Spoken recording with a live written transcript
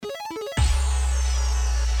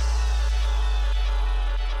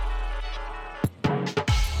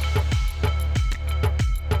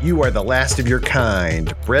You are the last of your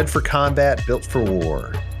kind, bred for combat, built for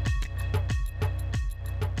war.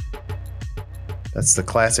 That's the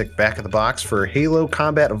classic back of the box for Halo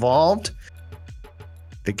Combat Evolved.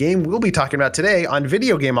 The game we'll be talking about today on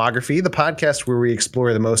Video Gameography, the podcast where we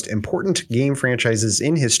explore the most important game franchises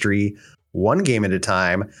in history, one game at a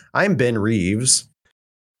time. I'm Ben Reeves.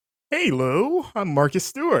 Hey, Lou. I'm Marcus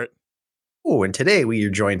Stewart. Oh, and today we are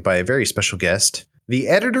joined by a very special guest, the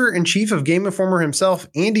editor-in-chief of Game Informer himself,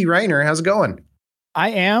 Andy Reiner. How's it going?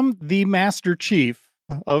 I am the Master Chief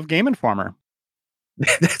of Game Informer.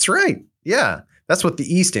 That's right. Yeah, that's what the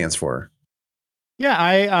E stands for. Yeah,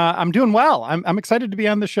 I'm doing well. I'm excited to be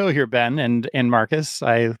on the show here, Ben and Marcus.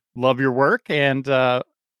 I love your work and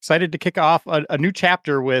excited to kick off a new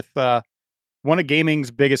chapter with one of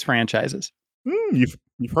gaming's biggest franchises. You've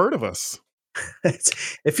heard of us.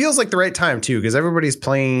 It feels like the right time, too, because everybody's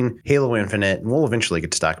playing Halo Infinite, and we'll eventually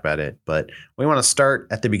get to talk about it. But we want to start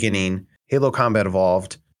at the beginning, Halo Combat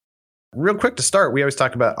Evolved. Real quick to start, we always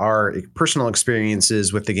talk about our personal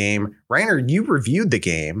experiences with the game. Reiner, you reviewed the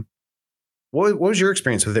game. What was your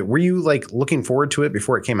experience with it? Were you looking forward to it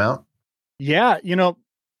before it came out? Yeah,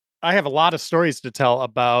 I have a lot of stories to tell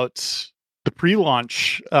about the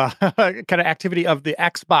pre-launch kind of activity of the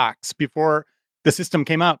Xbox before the system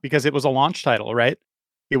came out, because it was a launch title, right?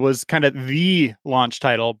 It was kind of the launch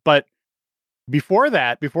title. But before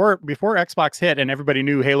that, before Xbox hit and everybody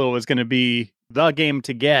knew Halo was going to be the game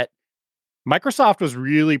to get, Microsoft was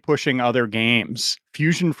really pushing other games.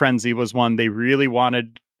 Fusion Frenzy was one they really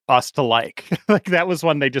wanted us to like. That was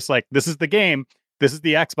one they just this is the game. This is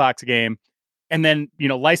the Xbox game. And then,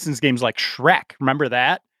 licensed games like Shrek. Remember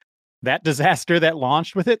that disaster that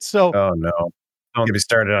launched with it? So, oh no, don't get me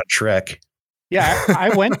started on Shrek. Yeah,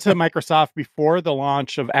 I went to Microsoft before the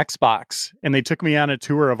launch of Xbox, and they took me on a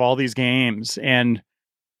tour of all these games, and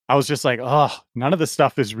I was just like, oh, none of this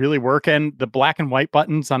stuff is really working. The black and white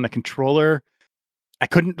buttons on the controller, I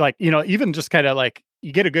couldn't even just kind of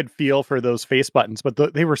you get a good feel for those face buttons,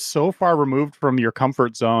 but they were so far removed from your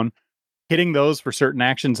comfort zone. Hitting those for certain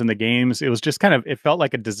actions in the games, it was just it felt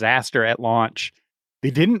like a disaster at launch.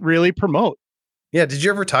 They didn't really promote. Yeah, did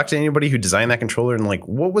you ever talk to anybody who designed that controller and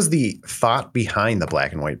what was the thought behind the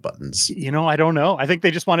black and white buttons? I don't know. I think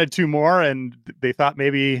they just wanted two more, and they thought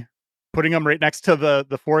maybe putting them right next to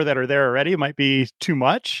the four that are there already might be too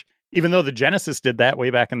much, even though the Genesis did that way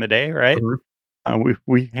back in the day, right? Mm-hmm.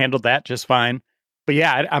 We handled that just fine. But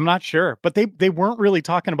yeah, I'm not sure. But they weren't really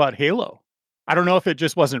talking about Halo. I don't know if it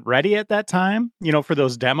just wasn't ready at that time, for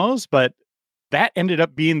those demos, but that ended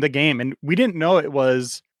up being the game. And we didn't know it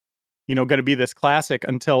was going to be this classic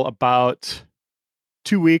until about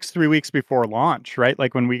 3 weeks before launch, right?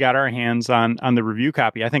 Like when we got our hands on the review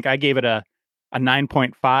copy. I think I gave it a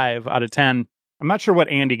 9.5 out of 10. I'm not sure what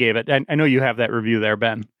Andy gave it. I know you have that review there,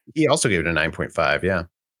 Ben. He also gave it a 9.5, yeah.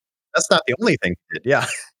 That's not the only thing he did, yeah.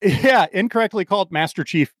 Yeah, incorrectly called Master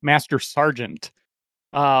Chief, Master Sergeant.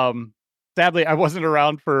 Sadly, I wasn't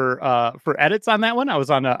around for edits on that one. I was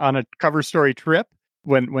on a cover story trip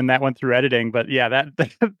when that went through editing, but yeah,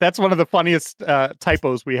 that's one of the funniest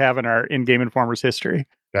typos we have in Game Informer's history.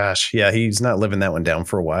 Gosh, yeah, he's not living that one down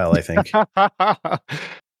for a while, I think.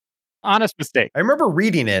 Honest mistake. I remember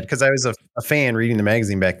reading it because I was a fan reading the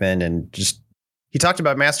magazine back then, and just he talked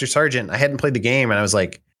about Master Sergeant. I hadn't played the game, and I was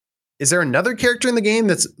like, is there another character in the game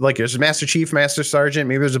that's there's Master Chief, Master Sergeant,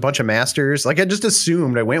 maybe there's a bunch of masters? I just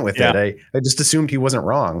assumed, I went with it. I just assumed he wasn't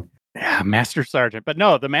wrong. Yeah, Master Sergeant. But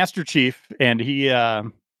no, the Master Chief, and he,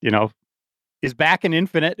 is back in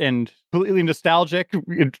Infinite and completely nostalgic.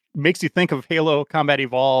 It makes you think of Halo Combat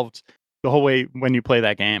Evolved the whole way when you play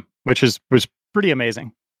that game, which was pretty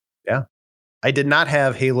amazing. Yeah. I did not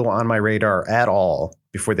have Halo on my radar at all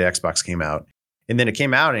before the Xbox came out. And then it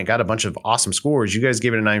came out and it got a bunch of awesome scores. You guys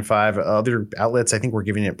gave it a 9.5. Other outlets, I think, were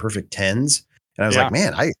giving it perfect 10s. And I was like,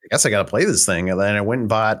 man, I guess I got to play this thing. And then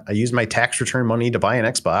I used my tax return money to buy an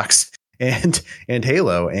Xbox and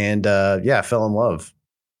Halo. And I fell in love.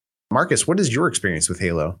 Marcus, what is your experience with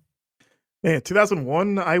Halo? In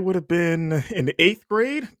 2001, I would have been in the 8th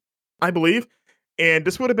grade, I believe. And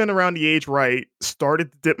this would have been around the age where I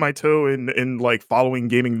started to dip my toe in following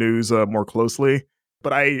gaming news more closely.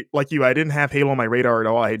 But I didn't have Halo on my radar at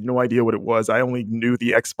all. I had no idea what it was. I only knew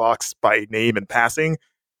the Xbox by name and passing.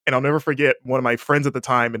 And I'll never forget, one of my friends at the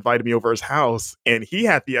time invited me over his house, and he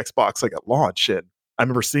had the Xbox at launch. And I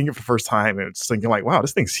remember seeing it for the first time and thinking wow,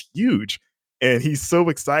 this thing's huge. And he's so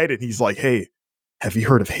excited. He's like, hey, have you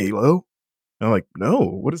heard of Halo? And I'm like, no,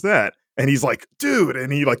 what is that? And he's like, dude,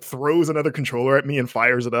 and he throws another controller at me and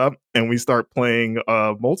fires it up. And we start playing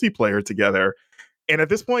multiplayer together. And at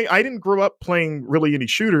this point, I didn't grow up playing really any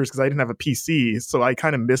shooters because I didn't have a PC. So I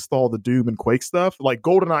kind of missed all the Doom and Quake stuff. Like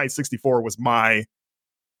GoldenEye 64 was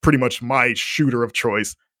pretty much my shooter of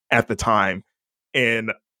choice at the time.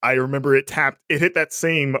 And I remember it hit that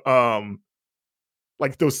same,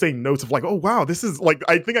 like those same notes of like, oh, wow, this is like,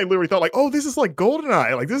 I think I literally thought like, oh, this is like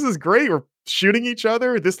GoldenEye. Like, this is great. We're shooting each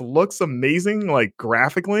other. This looks amazing, like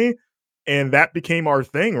graphically. And that became our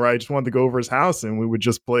thing, right? I just wanted to go over his house and we would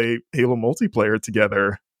just play Halo multiplayer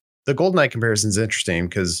together. The GoldenEye comparison is interesting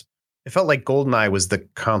because it felt like GoldenEye was the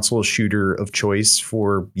console shooter of choice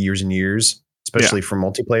for years and years, especially for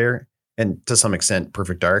multiplayer and to some extent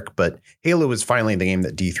Perfect Dark. But Halo was finally the game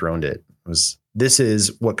that dethroned it. This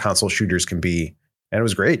is what console shooters can be. And it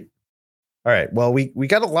was great. All right. Well, we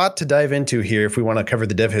got a lot to dive into here if we want to cover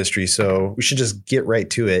the dev history. So we should just get right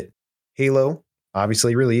to it. Halo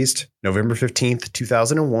obviously released November 15th,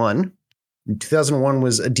 2001. 2001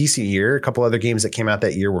 was a decent year. A couple other games that came out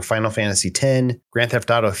that year were Final Fantasy X, Grand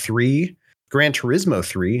Theft Auto 3, Gran Turismo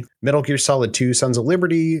 3, Metal Gear Solid 2, Sons of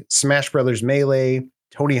Liberty, Smash Brothers Melee,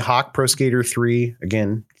 Tony Hawk Pro Skater 3.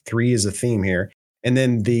 Again, 3 is a theme here. And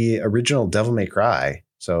then the original Devil May Cry.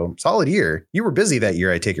 So solid year. You were busy that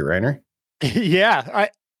year, I take it, Reiner. Yeah.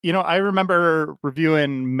 I remember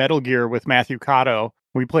reviewing Metal Gear with Matthew Cotto.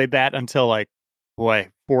 We played that until like,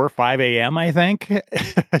 4 or 5 a.m. I think.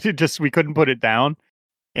 We couldn't put it down,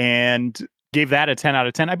 and gave that a 10 out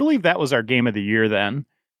of 10. I believe that was our game of the year then.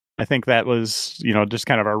 I think that was, just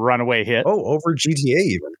kind of a runaway hit. Oh, over GTA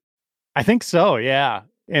even. I think so, yeah.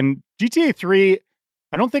 And GTA 3,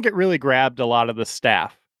 I don't think it really grabbed a lot of the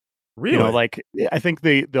staff. Really? I think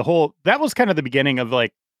the whole, that was kind of the beginning of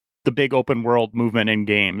like the big open world movement in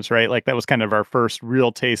games, right? Like that was kind of our first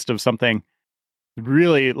real taste of something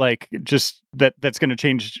really like just that's going to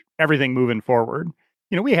change everything moving forward.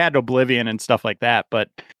 We had Oblivion and stuff like that, but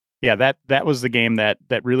yeah, that was the game that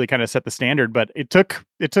really kind of set the standard. But it took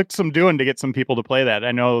some doing to get some people to play that.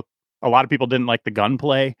 I know a lot of people didn't like the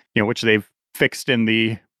gunplay, which they've fixed in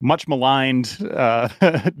the much maligned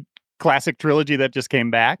classic trilogy that just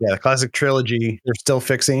came back. Yeah, the classic trilogy they're still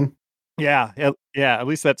fixing. Yeah, at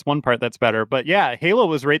least that's one part that's better. But yeah, Halo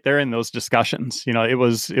was right there in those discussions. It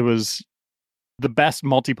was the best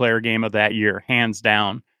multiplayer game of that year, hands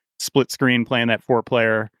down. Split screen, playing that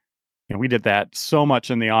 4-player. We did that so much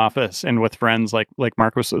in the office and with friends like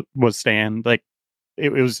Mark was saying. Like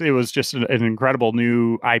it was just an incredible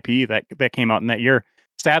new IP that came out in that year.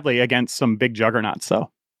 Sadly, against some big juggernauts, though.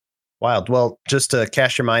 Wild. Well, just to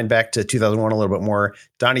cast your mind back to 2001 a little bit more,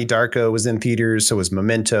 Donnie Darko was in theaters. So was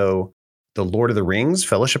Memento. The Lord of the Rings,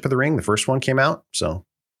 Fellowship of the Ring, the first one came out. So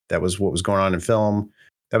that was what was going on in film.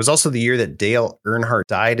 That was also the year that Dale Earnhardt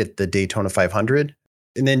died at the Daytona 500.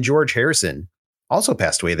 And then George Harrison also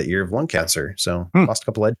passed away that year of lung cancer. So lost a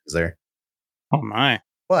couple legends there. Oh, my.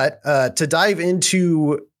 But to dive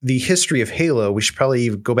into the history of Halo, we should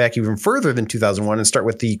probably go back even further than 2001 and start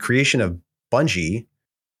with the creation of Bungie.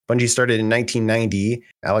 Bungie started in 1990.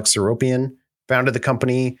 Alex Seropian founded the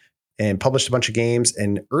company and published a bunch of games.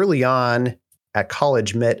 And early on at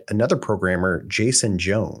college, met another programmer, Jason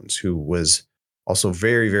Jones, who was also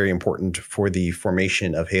very, very important for the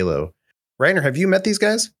formation of Halo. Reiner, have you met these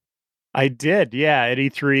guys? I did, yeah. At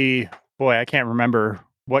E3, boy, I can't remember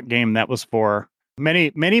what game that was for.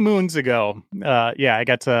 Many, many moons ago. I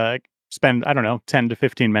got to spend, 10 to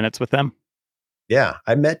 15 minutes with them. Yeah,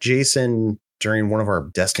 I met Jason during one of our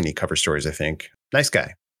Destiny cover stories, I think. Nice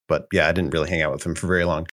guy. But yeah, I didn't really hang out with him for very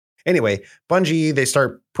long. Anyway, Bungie, they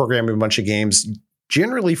start programming a bunch of games,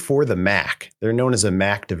 generally for the Mac. They're known as a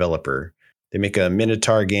Mac developer. They make a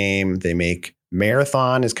Minotaur game. They make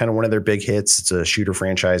Marathon is kind of one of their big hits. It's a shooter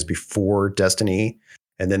franchise before Destiny.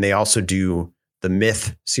 And then they also do the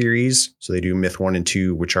Myth series. So they do Myth 1 and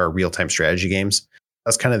 2, which are real-time strategy games.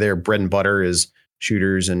 That's kind of their bread and butter is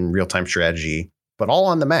shooters and real-time strategy, but all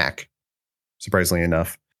on the Mac, surprisingly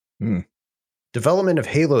enough. Development of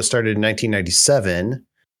Halo started in 1997.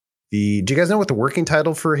 Do you guys know what the working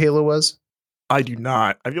title for Halo was? I do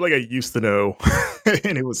not. I feel like I used to know,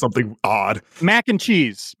 and it was something odd. Mac and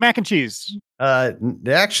cheese.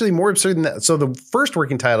 Actually, more absurd than that. So the first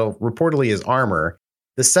working title reportedly is Armor.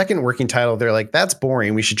 The second working title, they're like, that's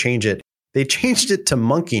boring. We should change it. They changed it to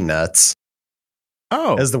Monkey Nuts.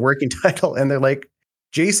 As the working title, and they're like,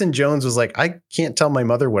 Jason Jones was like, I can't tell my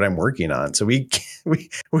mother what I'm working on, so we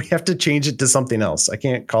have to change it to something else. I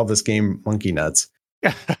can't call this game Monkey Nuts.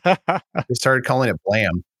 They started calling it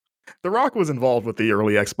Blam. The Rock was involved with the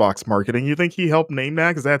early Xbox marketing. You think he helped name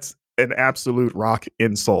that? Because that's an absolute Rock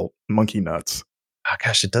insult. Monkey Nuts. Oh,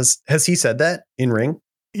 gosh, it does. Has he said that in ring?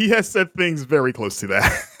 He has said things very close to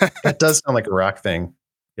that. That does sound like a Rock thing.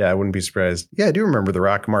 Yeah, I wouldn't be surprised. Yeah, I do remember The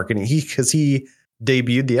Rock marketing because he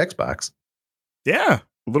debuted the Xbox. Yeah,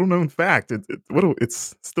 little known fact.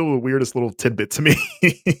 It's still the weirdest little tidbit to me.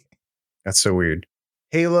 That's so weird.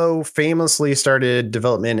 Halo famously started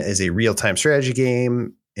development as a real-time strategy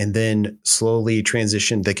game and then slowly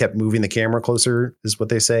transitioned. They kept moving the camera closer, is what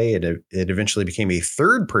they say. It eventually became a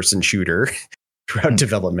third-person shooter throughout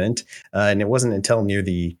development. And it wasn't until near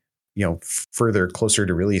the, further closer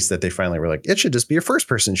to release that they finally were like, it should just be a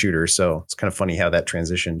first-person shooter. So it's kind of funny how that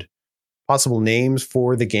transitioned. Possible names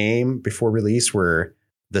for the game before release were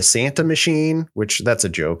the Santa Machine, which that's a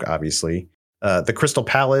joke, obviously. The Crystal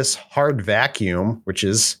Palace Hard Vacuum, which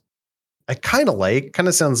is I kind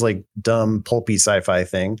of sounds like dumb, pulpy sci-fi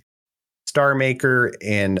thing. Star Maker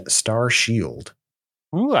and Star Shield.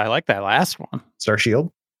 Ooh, I like that last one. Star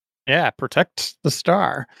Shield? Yeah, protect the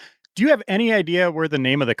star. Do you have any idea where the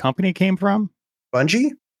name of the company came from?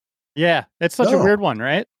 Bungie? Yeah, it's such a weird one,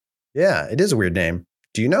 right? Yeah, it is a weird name.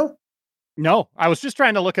 Do you know? No, I was just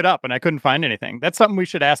trying to look it up and I couldn't find anything. That's something we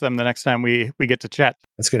should ask them the next time we get to chat.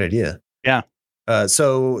 That's a good idea. Yeah.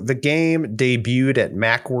 So the game debuted at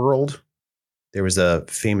Macworld. There was a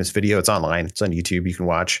famous video. It's online. It's on YouTube. You can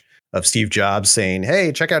watch of Steve Jobs saying,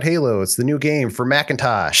 "Hey, check out Halo. It's the new game for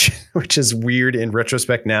Macintosh," which is weird in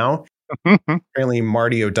retrospect now. Apparently,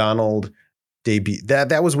 Marty O'Donnell debuted.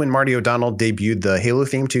 That was when Marty O'Donnell debuted the Halo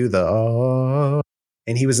theme too.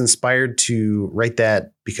 And he was inspired to write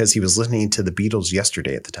that because he was listening to the Beatles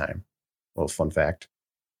Yesterday at the time. Well, fun fact.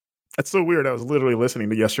 That's so weird. I was literally listening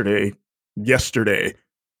to Yesterday.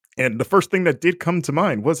 And the first thing that did come to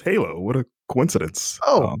mind was Halo. What a coincidence.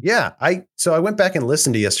 Oh, yeah. I went back and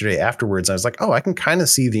listened to Yesterday afterwards. I was like, oh, I can kind of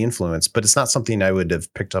see the influence, but it's not something I would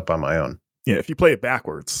have picked up on my own. Yeah, if you play it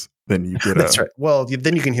backwards, then you get That's right. Well,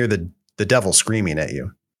 then you can hear the devil screaming at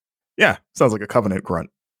you. Yeah, sounds like a Covenant grunt.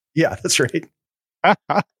 Yeah, that's right.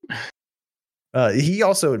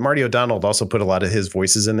 Marty O'Donnell also put a lot of his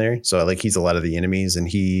voices in there. So he's a lot of the enemies, and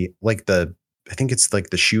I think it's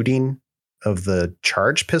like the shooting of the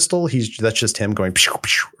charge pistol. That's just him going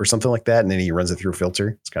or something like that. And then he runs it through a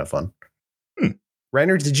filter. It's kind of fun.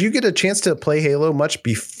 Reiner, did you get a chance to play Halo much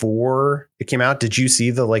before it came out? Did you see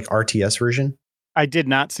the RTS version? I did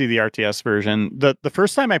not see the RTS version. The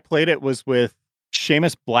first time I played it was with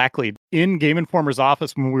Seamus Blackley in Game Informer's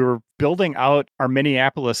office when we were building out our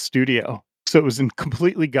Minneapolis studio. So it was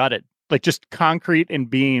completely gutted, like just concrete and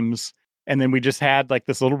beams. And then we just had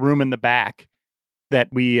this little room in the back that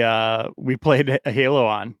we played a Halo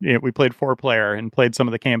on. We played 4-player and played some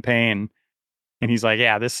of the campaign. And he's like,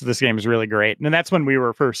 yeah, this game is really great. And that's when we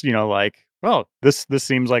were first, well, this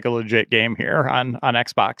seems like a legit game here on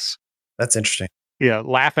Xbox. That's interesting. Yeah,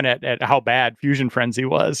 laughing at how bad Fusion Frenzy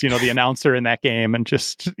was, the announcer in that game, and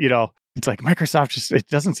just, it's like Microsoft it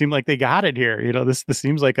doesn't seem like they got it here. This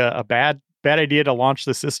seems like a bad idea to launch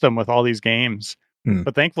the system with all these games.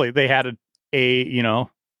 But thankfully they had a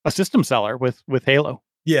system seller with Halo.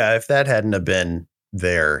 Yeah, if that hadn't have been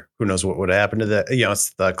there, who knows what would have happened to that?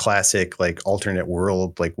 It's the classic alternate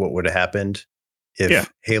world. What would have happened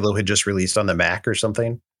if Halo had just released on the Mac or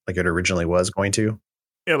something like it originally was going to?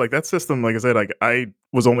 Yeah, that system, like I said, I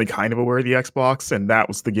was only kind of aware of the Xbox, and that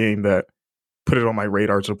was the game that put it on my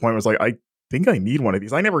radar to the point where I was I think I need one of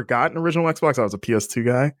these. I never got an original Xbox. I was a PS2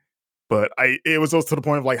 guy, but it was also to the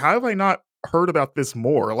point of how have I not heard about this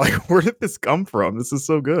more? Where did this come from? This is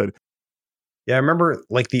so good. Yeah, I remember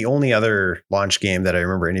the only other launch game that I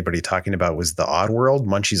remember anybody talking about was the Oddworld,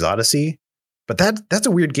 Munchie's Odyssey. But that's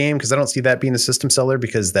a weird game because I don't see that being a system seller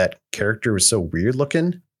because that character was so weird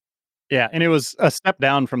looking. Yeah, and it was a step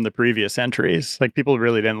down from the previous entries. People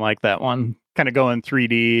really didn't like that one. Kind of going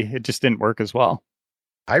 3D, it just didn't work as well.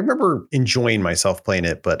 I remember enjoying myself playing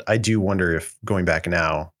it, but I do wonder if going back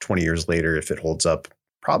now, 20 years later, if it holds up.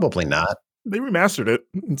 Probably not. They remastered it.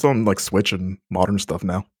 It's on Switch and modern stuff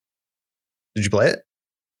now. Did you play it?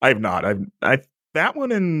 I have not. I that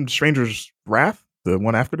one and Stranger's Wrath, the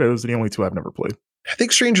one after that, those are the only two I've never played. I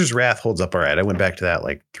think Stranger's Wrath holds up all right. I went back to that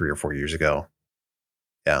 3 or 4 years ago.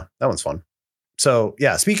 Yeah, that one's fun. So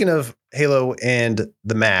yeah, speaking of Halo and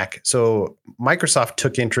the Mac, so Microsoft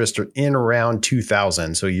took interest in around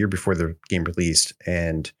 2000, so a year before the game released,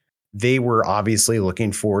 and they were obviously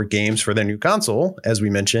looking for games for their new console, as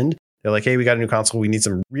we mentioned. They're like, hey, we got a new console. We need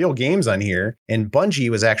some real games on here. And Bungie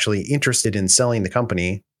was actually interested in selling the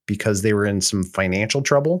company because they were in some financial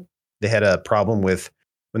trouble. They had a problem with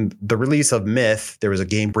when the release of Myth, there was a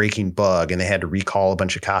game-breaking bug and they had to recall a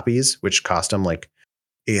bunch of copies, which cost them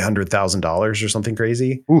 $800,000 or something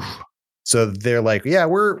crazy. Oof. So they're like, yeah,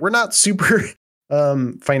 we're not super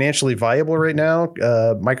financially viable right now.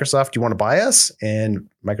 Microsoft, do you want to buy us? And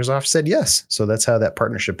Microsoft said yes. So that's how that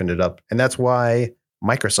partnership ended up. And that's why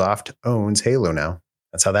Microsoft owns Halo now.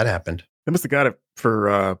 That's how that happened. They must have got it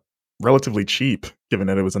for relatively cheap, given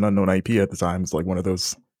that it was an unknown IP at the time. It's like one of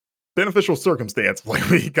those beneficial circumstances. Like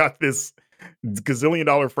we got this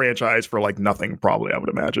gazillion-dollar franchise for like nothing, probably, I would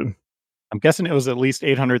imagine. I'm guessing it was at least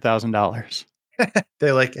 $800,000.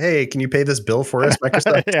 They're like, hey, can you pay this bill for us,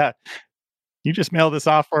 Microsoft? Yeah. You just mail this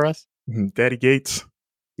off for us? Daddy Gates.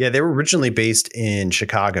 Yeah, they were originally based in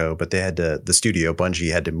Chicago, but they had the studio,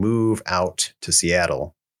 Bungie, had to move out to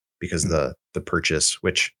Seattle because of the purchase,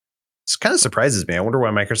 which kind of surprises me. I wonder why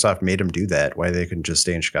Microsoft made them do that, why they couldn't just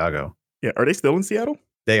stay in Chicago. Yeah, are they still in Seattle?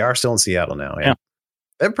 They are still in Seattle now, yeah.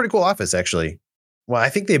 They have a pretty cool office, actually. Well, I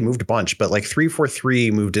think they've moved a bunch, but like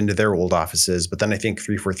 343 moved into their old offices, but then I think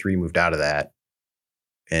 343 moved out of that.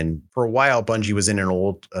 And for a while, Bungie was in an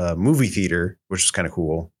old movie theater, which was kind of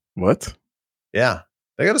cool. What? Yeah.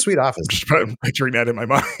 They got a sweet office. I'm just picturing that in my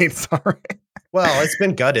mind. Sorry. Well, it's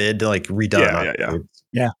been gutted, like redone.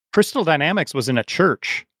 Yeah. Crystal Dynamics was in a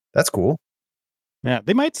church. That's cool. Yeah.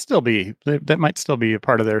 They might still be. That might still be a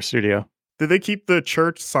part of their studio. Did they keep the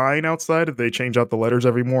church sign outside? Did they change out the letters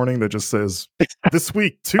every morning that just says, this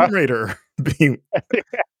week, Tomb Raider being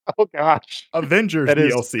oh, gosh. Avengers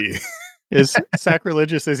DLC. Is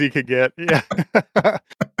sacrilegious as he could get. Yeah.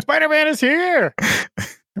 Spider-Man is here.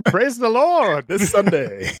 Praise the Lord. This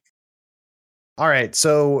Sunday. All right.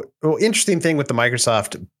 So, interesting thing with the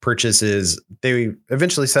Microsoft purchase is they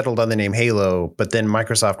eventually settled on the name Halo, but then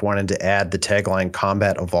Microsoft wanted to add the tagline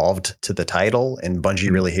Combat Evolved to the title, and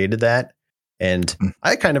Bungie really hated that. And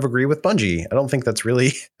I kind of agree with Bungie. I don't think that's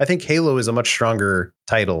really, I think Halo is a much stronger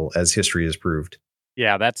title, as history has proved.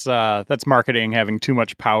 Yeah, that's marketing having too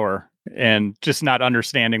much power and just not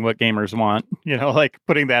understanding what gamers want. You know, like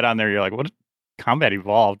putting that on there, you're like, what? Combat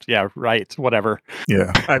Evolved? Yeah, right. Whatever.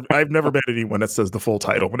 Yeah, I've never met anyone that says the full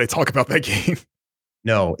title when they talk about that game.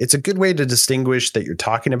 No, it's a good way to distinguish that you're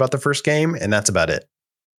talking about the first game, and that's about it.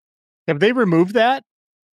 Have they removed that?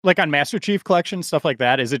 Like on Master Chief Collection, stuff like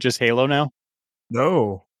that? Is it just Halo now?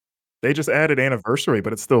 No. They just added Anniversary,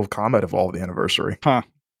 but it's still Combat Evolved Anniversary. Huh.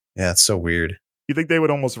 Yeah, it's so weird. You think they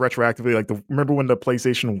would almost retroactively, like, remember when the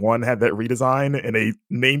PlayStation 1 had that redesign and they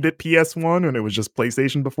named it PS1 and it was just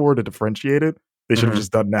PlayStation before to differentiate it? They should have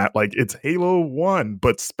just done that. Like, it's Halo 1,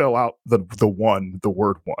 but spell out the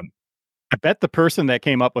word 1. I bet the person that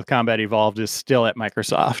came up with Combat Evolved is still at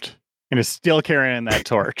Microsoft and is still carrying that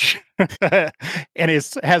torch. And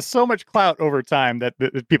has so much clout over time that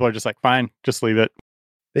people are just like, fine, just leave it.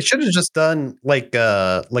 They should have just done like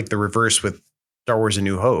the reverse with Star Wars A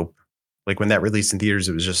New Hope. Like when that released in theaters,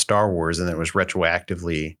 it was just Star Wars, and then it was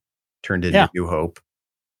retroactively turned into New Hope.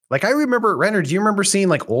 Like I remember, Renner, do you remember seeing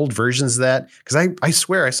like old versions of that? Because I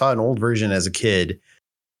swear I saw an old version as a kid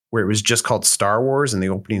where it was just called Star Wars, and the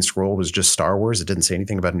opening scroll was just Star Wars. It didn't say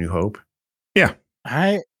anything about A New Hope. Yeah.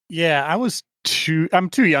 I'm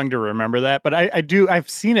too young to remember that, but I've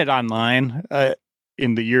seen it online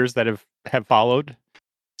in the years that have followed.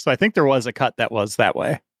 So I think there was a cut that was that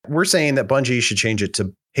way. We're saying that Bungie should change it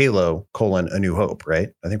to Halo: A New Hope, right?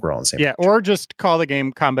 I think we're all on the same page. Or just call the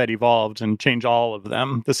game Combat Evolved and change all of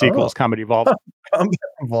them. The sequels, Combat Evolved. Combat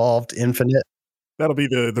Evolved Infinite. That'll be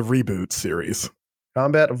the reboot series.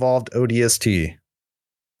 Combat Evolved ODST.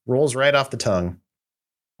 Rolls right off the tongue.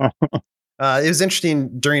 It was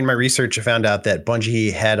interesting. During my research, I found out that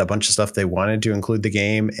Bungie had a bunch of stuff they wanted to include the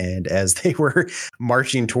game. And as they were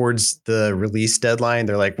marching towards the release deadline,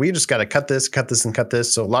 they're like, we just got to cut this, and cut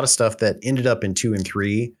this. So a lot of stuff that ended up in 2 and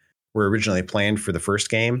 3 were originally planned for the first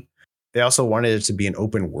game. They also wanted it to be an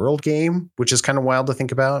open world game, which is kind of wild to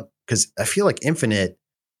think about because I feel like Infinite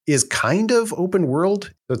is kind of open world.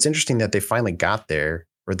 So it's interesting that they finally got there,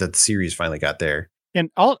 or that the series finally got there. And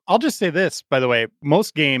I'll just say this, by the way,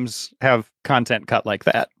 most games have content cut like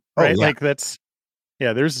that, right? Yeah. Like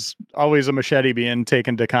there's always a machete being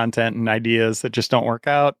taken to content and ideas that just don't work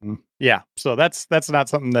out. And so that's not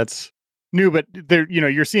something that's new, but there,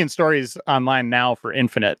 you're seeing stories online now for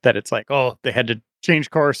Infinite that it's like, oh, they had to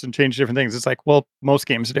change course and change different things. It's like, well, most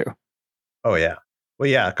games do. Oh yeah. Well,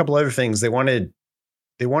 yeah. A couple other things. They wanted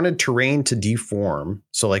terrain to deform.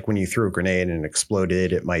 So like when you threw a grenade and it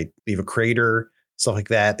exploded, it might leave a crater. Stuff like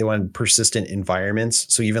that. They wanted persistent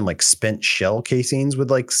environments. So even like spent shell casings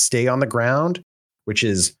would like stay on the ground, which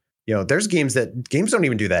is, there's games don't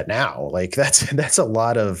even do that now. Like that's a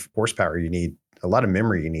lot of horsepower you need, a lot of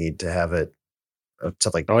memory you need to have it.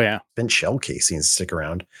 Stuff like spent shell casings stick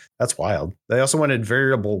around. That's wild. They also wanted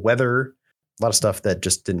variable weather, a lot of stuff that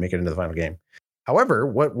just didn't make it into the final game. However,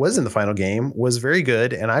 what was in the final game was very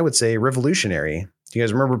good, and I would say revolutionary. Do you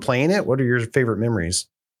guys remember playing it? What are your favorite memories?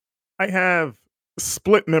 I have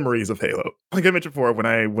split memories of Halo. Like I mentioned before,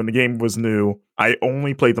 when the game was new, I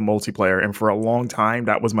only played the multiplayer, and for a long time,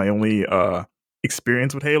 that was my only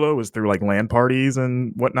experience with Halo was through like LAN parties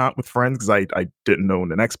and whatnot with friends because I didn't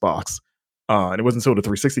own an Xbox. And it wasn't until the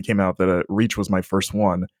 360 came out that Reach was my first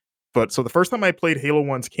one. But so the first time I played Halo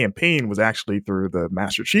 1's campaign was actually through the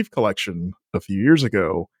Master Chief Collection a few years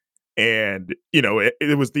ago. And,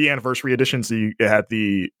 it was the anniversary edition, so it had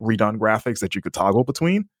the redone graphics that you could toggle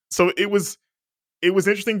between. So it was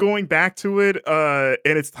interesting going back to it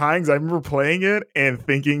in its times. I remember playing it and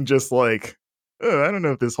thinking just like, oh, I don't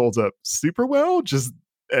know if this holds up super well just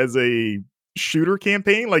as a shooter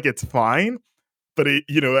campaign. Like it's fine. But it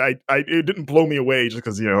didn't blow me away just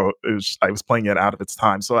because I was playing it out of its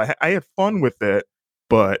time, so I had fun with it.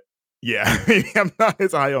 But yeah, I'm not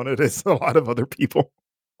as high on it as a lot of other people.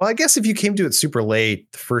 Well, I guess if you came to it super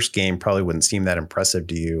late, the first game probably wouldn't seem that impressive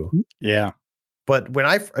to you. Yeah, but when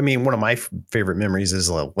one of my favorite memories is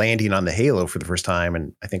landing on the Halo for the first time,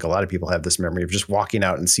 and I think a lot of people have this memory of just walking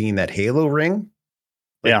out and seeing that Halo ring.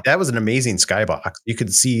 That was an amazing skybox. You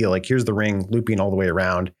could see here's the ring looping all the way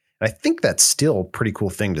around. I think that's still a pretty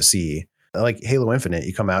cool thing to see. Like Halo Infinite,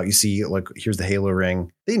 you come out, you see here's the Halo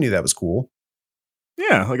ring. They knew that was cool.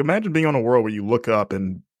 Yeah, like imagine being on a world where you look up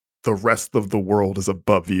and the rest of the world is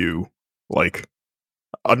above you. Like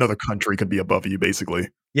another country could be above you, basically.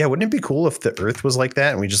 Yeah, wouldn't it be cool if the Earth was like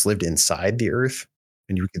that and we just lived inside the Earth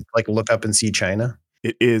and you could look up and see China?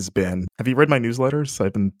 It is, Ben. Have you read my newsletters?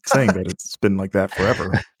 I've been saying that it's been like that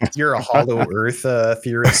forever. You're a Hollow Earth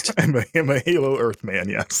theorist. I'm a Halo Earth man,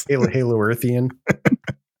 yes. Halo Earthian.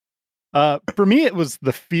 For me, it was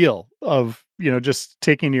the feel of, just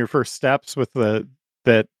taking your first steps with the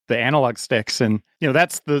analog sticks. And,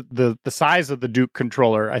 that's the size of the Duke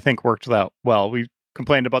controller, I think worked out well. We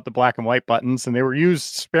complained about the black and white buttons, and they were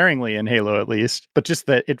used sparingly in Halo, at least, but just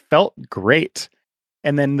that it felt great.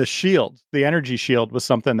 And then the shield, the energy shield, was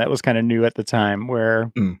something that was kind of new at the time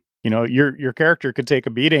where, your character could take a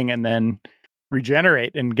beating and then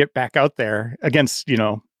regenerate and get back out there against,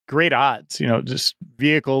 great odds, just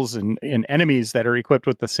vehicles and enemies that are equipped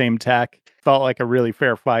with the same tech. Felt like a really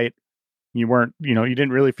fair fight. You weren't, you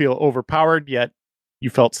didn't really feel overpowered, yet you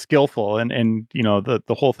felt skillful. And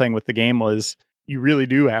the whole thing with the game was you really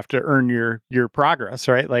do have to earn your progress,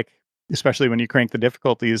 right? Like, especially when you crank the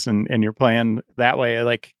difficulties and you're playing that way,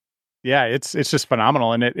 it's just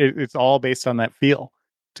phenomenal. And it's all based on that feel,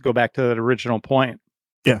 to go back to that original point.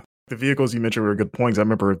 Yeah. The vehicles you mentioned were good points. I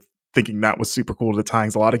remember thinking that was super cool at the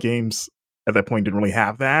times. A lot of games at that point didn't really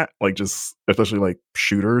have that, especially like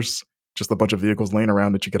shooters, just a bunch of vehicles laying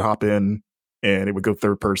around that you could hop in and it would go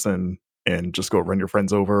third person and just go run your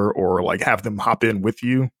friends over or have them hop in with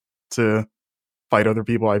you to fight other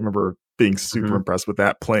people. I remember being super impressed with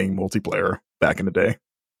that playing multiplayer back in the day.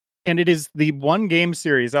 And it is the one game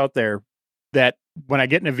series out there that when I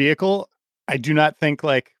get in a vehicle, I do not think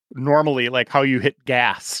normally how you hit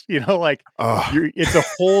gas, it's a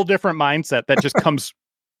whole different mindset that just comes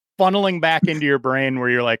funneling back into your brain where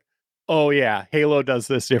you're like, oh yeah, Halo does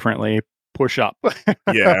this differently. Push up.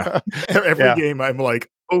 Yeah. Every game I'm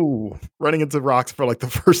like, oh, running into rocks for the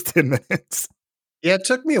first 10 minutes. Yeah, it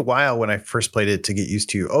took me a while when I first played it to get used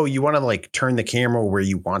to, you want to turn the camera where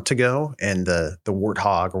you want to go, and the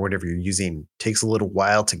Warthog or whatever you're using takes a little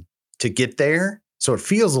while to get there. So it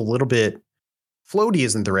feels a little bit floaty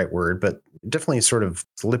isn't the right word, but definitely sort of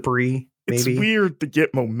slippery, maybe. It's weird to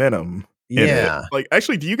get momentum. Yeah.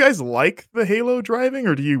 Actually, do you guys like the Halo driving,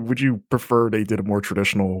 or would you prefer they did a more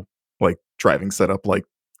traditional driving setup, like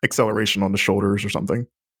acceleration on the shoulders or something?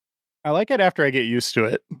 I like it after I get used to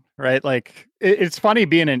it, right? It's funny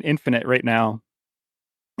being in Infinite right now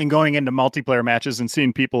and going into multiplayer matches and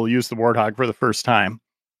seeing people use the Warthog for the first time.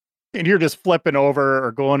 And you're just flipping over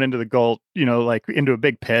or going into the goal, into a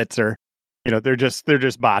big pit, or, they're just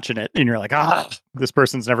botching it. And you're like, this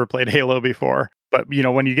person's never played Halo before. But,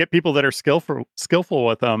 when you get people that are skillful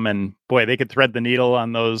with them, and boy, they could thread the needle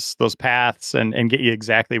on those paths and get you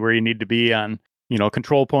exactly where you need to be on,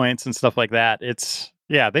 control points and stuff like that.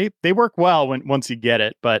 They work well once you get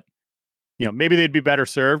it, but maybe they'd be better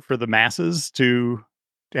served for the masses to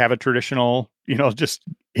have a traditional, just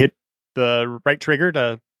hit the right trigger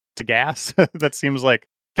to gas. That seems like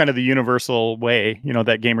kind of the universal way,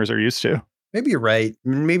 that gamers are used to. Maybe you're right.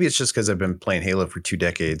 Maybe it's just because I've been playing Halo for 2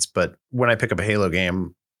 decades, but when I pick up a Halo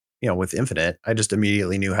game, with Infinite, I just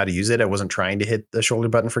immediately knew how to use it. I wasn't trying to hit the shoulder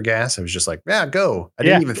button for gas. I was just like, yeah, go. I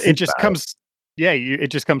didn't even think it just comes. Yeah, it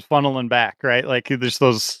just comes funneling back, right?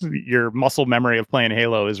 There's your muscle memory of playing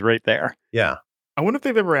Halo is right there. Yeah. I wonder if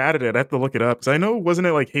they've ever added it. I have to look it up because I know, wasn't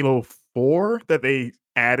it like Halo 4 that they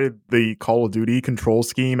added the Call of Duty control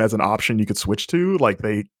scheme as an option you could switch to? Like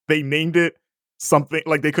they named it something,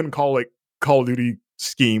 like they couldn't call it Call of Duty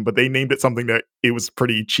scheme, but they named it something that it was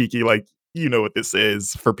pretty cheeky. Like, you know what this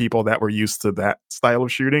is for people that were used to that style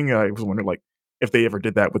of shooting. I was wondering like if they ever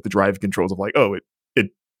did that with the drive controls of like, oh,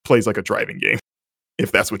 it plays like a driving game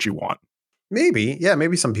if that's what you want. Maybe. Yeah,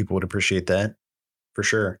 maybe some people would appreciate that for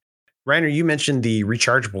sure. Reiner, you mentioned the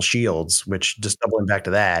rechargeable shields, which just doubling back to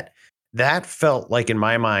that felt like in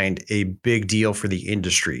my mind a big deal for the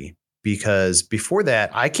industry, because before that,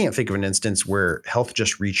 I can't think of an instance where health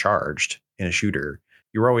just recharged in a shooter.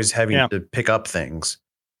 You were always having to pick up things.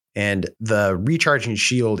 And the recharging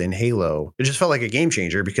shield in Halo, it just felt like a game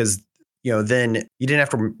changer because, then you didn't have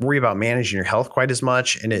to worry about managing your health quite as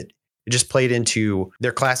much. And it just played into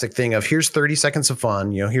their classic thing of here's 30 seconds of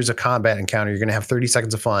fun. Here's a combat encounter. You're going to have 30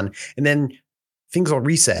 seconds of fun. And then things will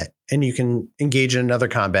reset and you can engage in another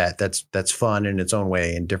combat that's fun in its own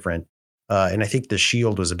way and different. And I think the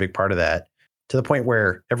shield was a big part of that, to the point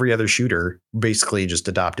where every other shooter basically just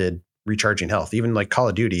adopted recharging health. Even like Call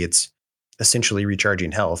of Duty, it's essentially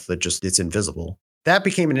recharging health that just it's invisible. That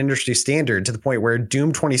became an industry standard to the point where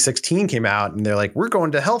Doom 2016 came out and they're like, we're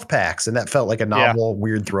going to health packs. And that felt like a novel,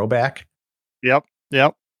 weird throwback. Yep.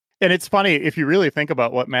 And it's funny, if you really think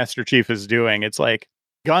about what Master Chief is doing, it's like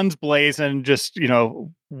guns blazing, just,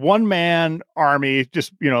 one man army,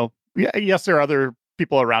 just, yes, there are other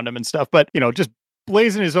people around him and stuff, but, just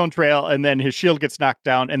blazing his own trail. And then his shield gets knocked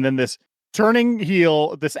down. And then this turning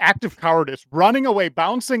heel, this active cowardice, running away,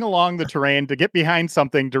 bouncing along the terrain to get behind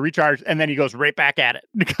something to recharge, and then he goes right back at it.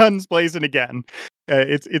 The guns blazing again.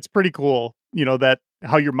 It's pretty cool, that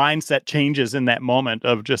how your mindset changes in that moment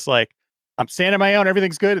of just like, I'm standing my own,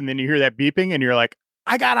 everything's good, and then you hear that beeping, and you're like,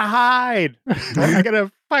 I gotta hide. I gotta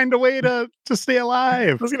find a way to stay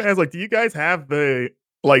alive. I was gonna ask, like, do you guys have the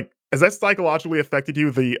has that psychologically affected you?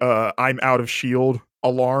 The I'm out of shield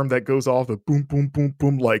alarm that goes off, the boom, boom, boom,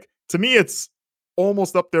 boom, like. To me, it's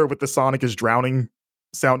almost up there with the Sonic is drowning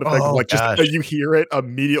sound effect. Oh, just you hear it,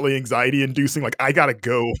 immediately anxiety inducing. Like, I gotta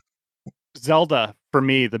go. Zelda, for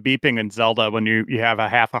me, the beeping in Zelda when you have a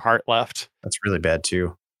half a heart left. That's really bad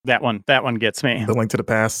too. That one gets me. The Link to the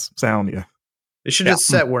Past sound, yeah. They should just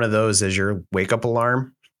set one of those as your wake up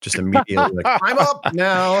alarm. Just immediately like, I'm up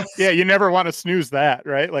now. Yeah, you never want to snooze that,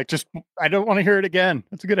 right? Like, just, I don't want to hear it again.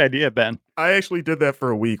 That's a good idea, Ben. I actually did that for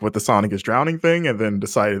a week with the Sonic is drowning thing and then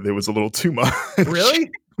decided it was a little too much. Really?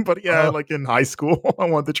 But yeah, like in high school, I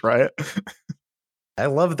wanted to try it. I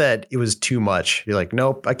love that it was too much. You're like,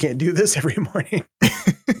 nope, I can't do this every morning.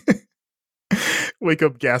 Wake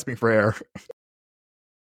up gasping for air.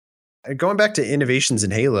 Going back to innovations in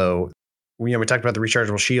Halo, we talked about the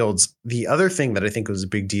rechargeable shields. The other thing that I think was a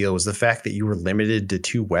big deal was the fact that you were limited to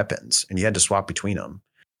 2 weapons and you had to swap between them,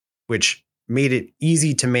 which made it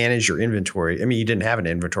easy to manage your inventory. I mean, you didn't have an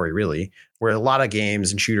inventory really, where a lot of games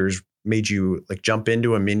and shooters made you like jump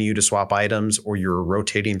into a menu to swap items, or you're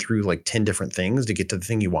rotating through like 10 different things to get to the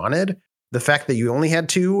thing you wanted. The fact that you only had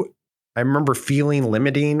 2, I remember feeling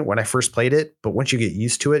limiting when I first played it, but once you get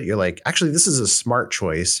used to it, you're like, actually, this is a smart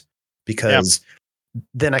choice because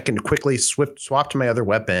then I can quickly swap to my other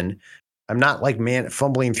weapon. I'm not like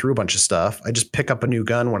fumbling through a bunch of stuff. I just pick up a new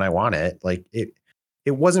gun when I want it. Like it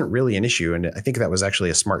wasn't really an issue. And I think that was actually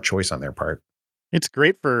a smart choice on their part. It's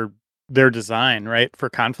great for their design, right? For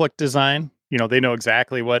conflict design. They know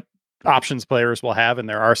exactly what options players will have in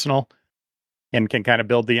their arsenal and can kind of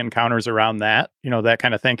build the encounters around that, that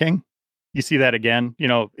kind of thinking. You see that again,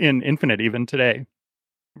 in Infinite even today,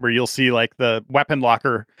 where you'll see like the weapon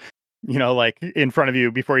locker, like in front of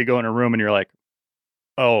you before you go in a room and you're like,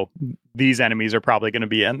 oh, these enemies are probably going to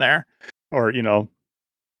be in there. Or,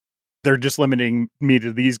 they're just limiting me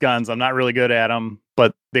to these guns. I'm not really good at them,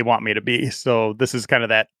 but they want me to be. So this is kind of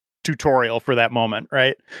that tutorial for that moment,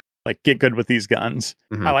 right? Like, get good with these guns.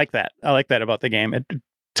 Mm-hmm. I like that. I like that about the game. It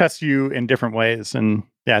tests you in different ways. And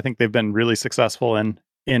yeah, I think they've been really successful in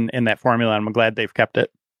that formula. And I'm glad they've kept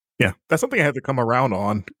it. Yeah, that's something I had to come around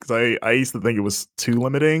on because I used to think it was too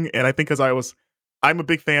limiting. And I think because I'm a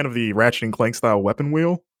big fan of the Ratchet and Clank style weapon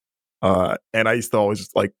wheel. And I used to always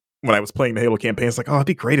just like, when I was playing the Halo campaign, it's like, oh, it'd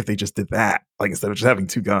be great if they just did that, like instead of just having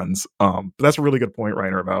 2 guns. But that's a really good point,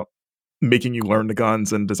 Reiner, about making you learn the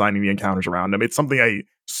guns and designing the encounters around them. It's something I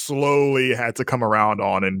slowly had to come around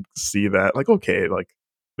on and see that, like, okay, like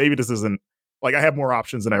maybe this isn't like I have more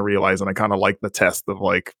options than I realize, and I kind of like the test of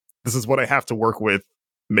like, this is what I have to work with,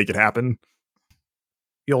 make it happen.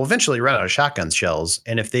 You'll eventually run out of shotgun shells,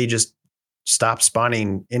 and if they just stop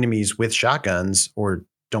spawning enemies with shotguns or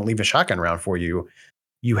don't leave a shotgun round for you,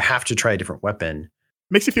 you have to try a different weapon.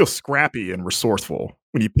 Makes you feel scrappy and resourceful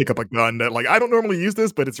when you pick up a gun that, like, I don't normally use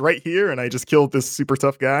this, but it's right here, and I just killed this super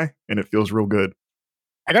tough guy, and it feels real good.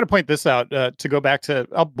 I got to point this out to go back to,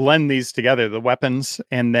 I'll blend these together, the weapons,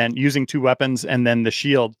 and then using 2 weapons and then the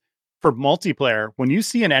shield. For multiplayer, when you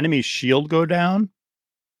see an enemy's shield go down,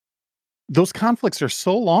 those conflicts are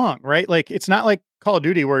so long, right? Like, it's not like Call of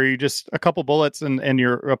Duty where you just a couple bullets and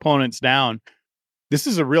your opponent's down. This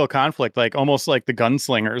is a real conflict, like almost like the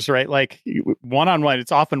gunslingers, right? Like one-on-one,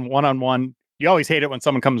 it's often one-on-one. You always hate it when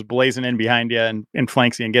someone comes blazing in behind you and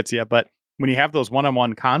flanks you and gets you. But when you have those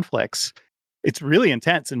one-on-one conflicts, it's really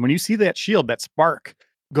intense. And when you see that shield, that spark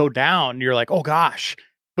go down, you're like, oh gosh,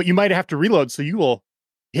 but you might have to reload. So you will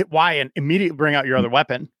hit Y and immediately bring out your other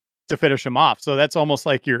weapon to finish them off. So that's almost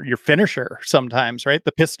like your finisher sometimes, right?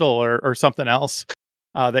 The pistol or something else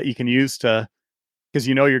that you can use to, because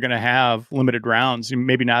you know you're going to have limited rounds,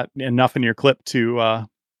 maybe not enough in your clip to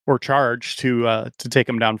or charge to take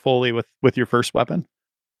them down fully with your first weapon.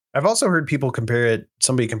 I've also heard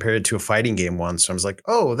somebody compare it to a fighting game once. So I was like,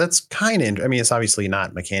 oh, that's kind of, I mean, it's obviously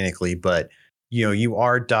not mechanically, but you know, you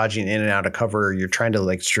are dodging in and out of cover. You're trying to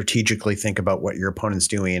like strategically think about what your opponent's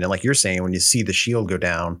doing. And like you're saying, when you see the shield go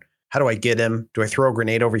down, how do I get him? Do I throw a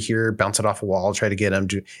grenade over here, bounce it off a wall, try to get him?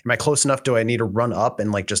 Am I close enough? Do I need to run up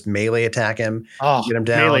and like just melee attack him? Get him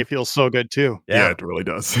down? Melee feels so good too. Yeah, it really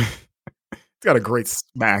does. It's got a great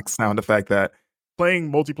smack sound effect that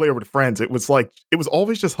playing multiplayer with friends, it was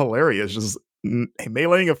always just hilarious. Just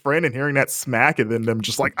meleeing a friend and hearing that smack and then them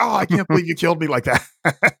just like, oh, I can't believe you killed me like that.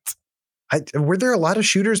 Were there a lot of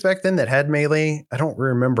shooters back then that had melee? I don't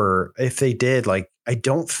remember if they did. Like, I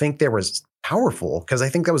don't think there was powerful, because I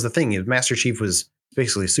think that was the thing. Master Chief was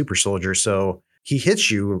basically a super soldier, so he hits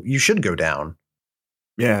you, you should go down.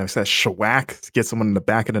 Yeah, it's that shellac to get someone in the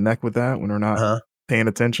back of the neck with that when they're not paying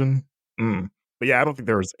attention. But yeah, I don't think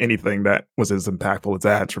there was anything that was as impactful as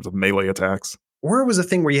that in terms of melee attacks. Or it was a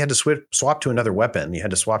thing where you had to swap to another weapon. You had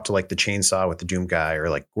to swap to like the chainsaw with the Doom guy, or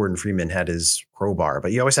like Gordon Freeman had his crowbar,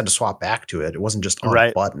 but you always had to swap back to it. It wasn't just on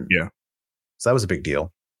a button. Yeah. So that was a big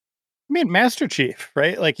deal. I mean, Master Chief,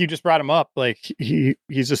 right? Like you just brought him up. Like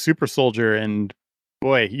he's a super soldier, and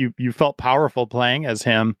boy, you felt powerful playing as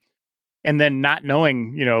him, and then not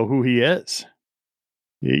knowing, you know, who he is.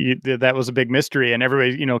 That was a big mystery, and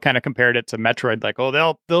everybody, you know, kind of compared it to Metroid. Like, oh,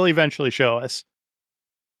 they'll eventually show us.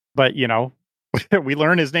 But you know, we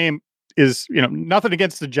learn his name is, you know, nothing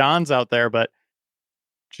against the Johns out there, but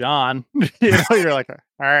John, you know, you're like, all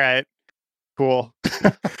right, cool.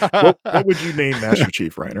 What would you name Master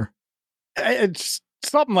Chief, Reiner? It's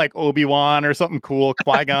something like Obi-Wan or something cool,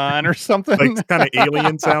 Qui-Gon or something. Like kind of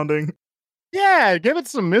alien sounding. Yeah, give it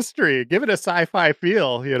some mystery. Give it a sci-fi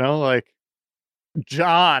feel, you know, like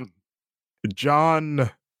Jonas.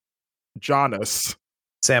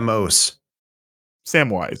 Samwise.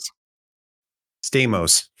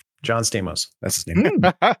 Stamos. John Stamos. That's his name.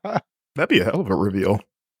 That'd be a hell of a reveal.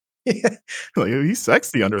 Yeah. Like, he's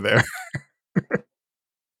sexy under there.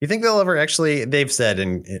 You think they'll ever actually, they've said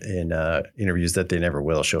in interviews that they never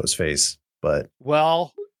will show his face, but.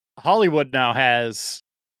 Well, Hollywood now has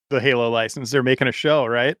the Halo license. They're making a show,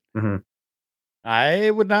 right? Mm-hmm. I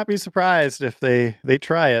would not be surprised if they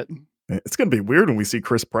try it. It's going to be weird when we see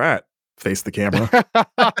Chris Pratt face the camera.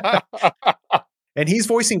 And he's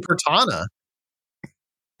voicing Cortana.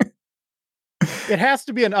 It has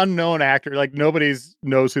to be an unknown actor. Like nobody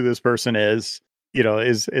knows who this person is. You know,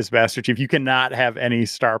 is Master Chief. You cannot have any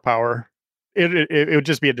star power. It would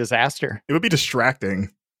just be a disaster. It would be distracting.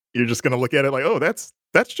 You're just going to look at it like, oh, that's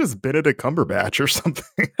just Benedict Cumberbatch or something.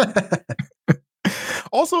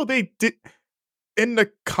 Also, they did in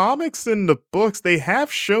the comics and the books, they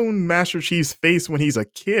have shown Master Chief's face when he's a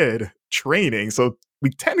kid training. So we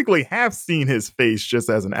technically have seen his face just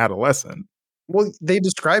as an adolescent. Well, they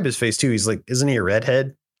describe his face too. He's like, isn't he a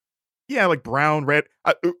redhead? Yeah, like brown, red.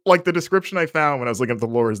 Like the description I found when I was looking at the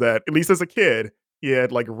lore is that, at least as a kid, he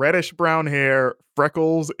had like reddish brown hair,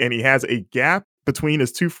 freckles, and he has a gap between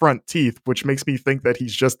his 2 front teeth, which makes me think that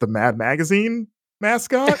he's just the Mad Magazine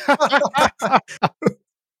mascot.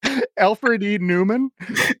 Alfred E. Newman.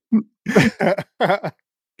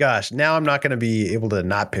 Gosh, now I'm not going to be able to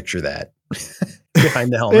not picture that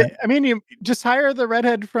behind the helmet. I mean, you just hire the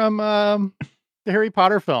redhead from the Harry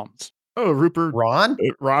Potter films. Oh, Rupert. Ron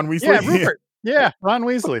Weasley? Yeah, Rupert. Yeah, Ron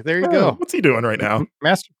Weasley. There you go. What's he doing right now?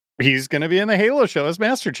 He's going to be in the Halo show as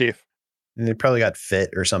Master Chief. And they probably got fit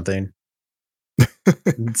or something.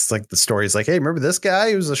 It's like the story's like, hey, remember this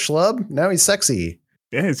guy who was a schlub? Now he's sexy.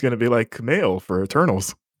 Yeah, he's going to be like Kumail for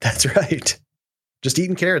Eternals. That's right. Just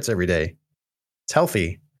eating carrots every day. It's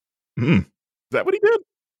healthy. Is that what he did?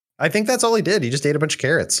 I think that's all he did. He just ate a bunch of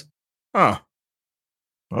carrots. Huh.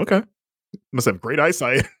 Okay. Must have great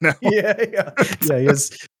eyesight now. Yeah. He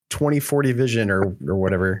has 20/40 vision or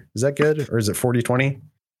whatever. Is that good? Or is it 40/20?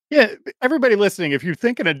 Yeah, everybody listening, if you're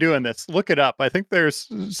thinking of doing this, look it up. I think there's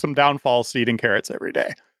some downfalls to eating carrots every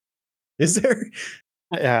day. Is there?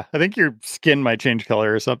 Yeah, I think your skin might change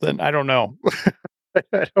color or something. I don't know.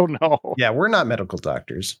 I don't know. Yeah, we're not medical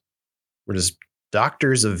doctors. We're just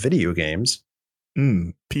doctors of video games.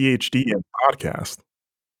 PhD in podcast.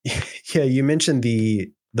 Yeah, you mentioned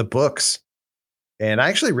the books. And I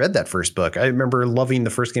actually read that first book. I remember loving the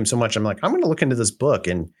first game so much. I'm like, I'm going to look into this book.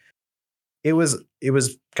 And it was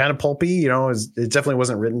kind of pulpy. You know, it definitely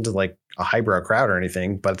wasn't written to like a highbrow crowd or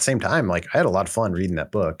anything. But at the same time, like I had a lot of fun reading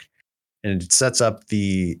that book. And it sets up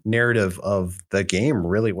the narrative of the game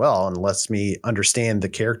really well and lets me understand the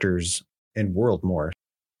characters and world more.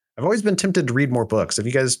 I've always been tempted to read more books. Have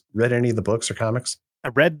you guys read any of the books or comics? I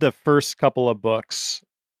read the first couple of books.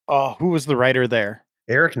 Oh, who was the writer there?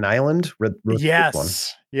 Eric Nyland wrote yes, one.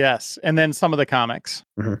 Yes. And then some of the comics.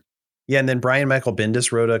 Mm-hmm. Yeah, and then Brian Michael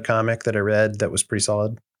Bendis wrote a comic that I read that was pretty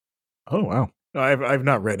solid. Oh, wow. I've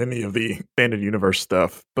not read any of the Expanded Universe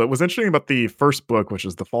stuff, but what's interesting about the first book, which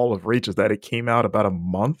is The Fall of Reach, is that it came out about a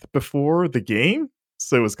month before the game.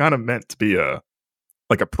 So it was kind of meant to be a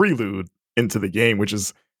prelude into the game,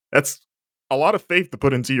 that's a lot of faith to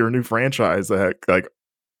put into your new franchise that like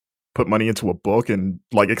put money into a book and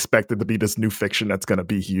like expect it to be this new fiction that's going to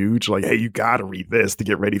be huge. Like, hey, you got to read this to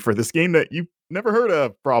get ready for this game that you've never heard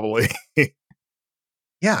of, probably.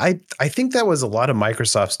 Yeah, I think that was a lot of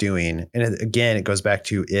Microsoft's doing. And it goes back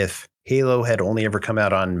to if Halo had only ever come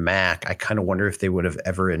out on Mac, I kind of wonder if they would have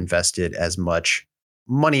ever invested as much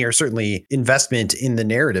money or certainly investment in the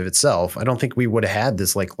narrative itself. I don't think we would have had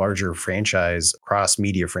this like larger franchise,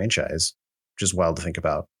 cross-media franchise, which is wild to think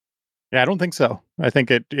about. Yeah, I don't think so. I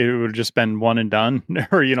think it would have just been one and done,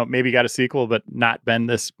 or, maybe got a sequel, but not been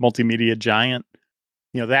this multimedia giant.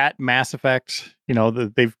 That Mass Effect,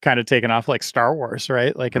 they've kind of taken off like Star Wars,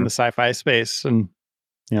 right? Like in the sci-fi space. And,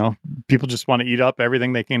 people just want to eat up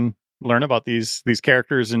everything they can learn about these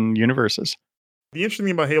characters and universes. The interesting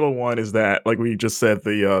thing about Halo 1 is that, like we just said,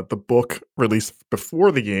 the book released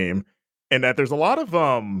before the game, and that there's a lot of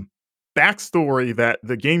backstory that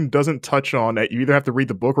the game doesn't touch on that you either have to read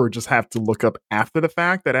the book or just have to look up after the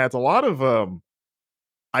fact. That adds a lot of,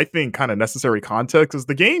 I think, kind of necessary context, because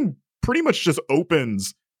the game pretty much just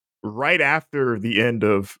opens right after the end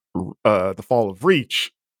of The Fall of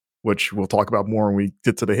Reach, which we'll talk about more when we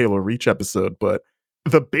get to the Halo Reach episode. But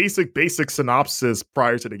the basic synopsis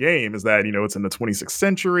prior to the game is that, it's in the 26th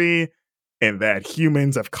century and that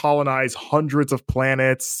humans have colonized hundreds of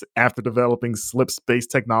planets after developing slip space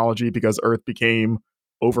technology because Earth became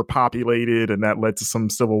overpopulated, and that led to some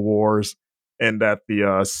civil wars, and that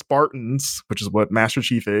the Spartans, which is what Master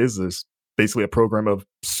Chief is basically a program of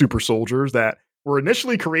super soldiers that were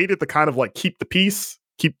initially created to kind of like keep the peace,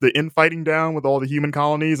 keep the infighting down with all the human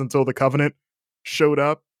colonies until the Covenant showed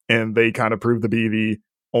up, and they kind of proved to be the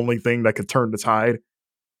only thing that could turn the tide.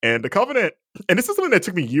 And the Covenant, and this is something that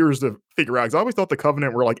took me years to figure out, because I always thought the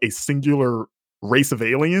Covenant were like a singular race of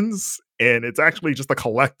aliens, and it's actually just a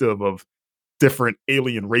collective of different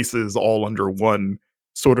alien races all under one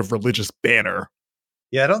sort of religious banner.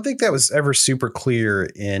 Yeah, I don't think that was ever super clear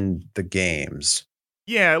in the games.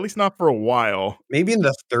 Yeah, at least not for a while. Maybe in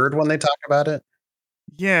the third one they talk about it.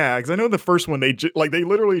 Yeah, because I know the first one they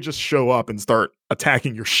literally just show up and start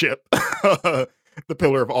attacking your ship, the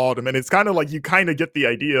Pillar of Autumn, and it's kind of like you kind of get the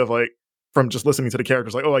idea of like from just listening to the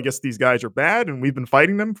characters, like, oh, I guess these guys are bad and we've been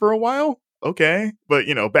fighting them for a while. Okay, but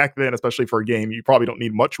back then, especially for a game, you probably don't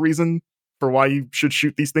need much reason for why you should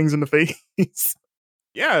shoot these things in the face.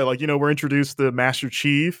 Yeah, like, we're introduced to Master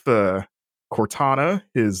Chief, Cortana,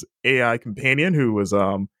 his AI companion, who was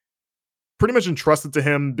pretty much entrusted to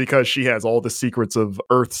him because she has all the secrets of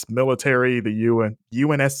Earth's military, the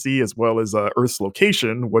UNSC, as well as Earth's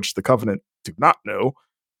location, which the Covenant do not know.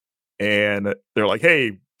 And they're like,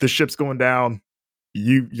 hey, this ship's going down.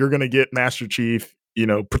 You're going to get Master Chief.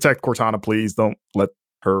 Protect Cortana, please. Don't let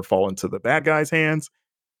her fall into the bad guys' hands.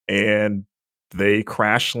 And they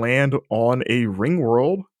crash land on a ring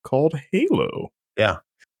world called Halo. Yeah.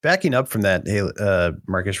 Backing up from that,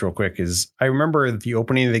 Marcus, real quick, is I remember the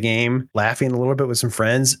opening of the game laughing a little bit with some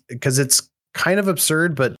friends because it's kind of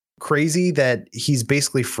absurd, but crazy that he's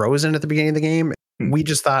basically frozen at the beginning of the game. We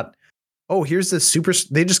just thought, oh, here's this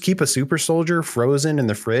they just keep a super soldier frozen in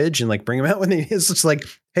the fridge and like bring him out when it's just like,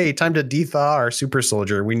 hey, time to de-thaw our super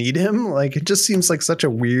soldier. We need him. Like, it just seems like such a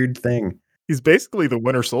weird thing. He's basically the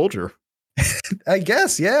Winter Soldier. I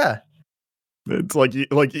guess, yeah. It's like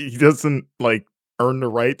he doesn't like earn the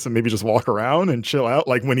right to maybe just walk around and chill out.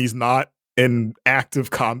 Like when he's not in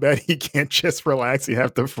active combat, he can't just relax. You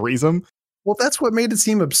have to freeze him. Well, that's what made it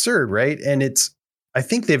seem absurd, right? And I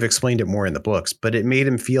think they've explained it more in the books, but it made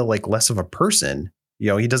him feel like less of a person.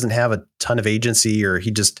 He doesn't have a ton of agency, or he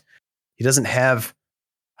doesn't have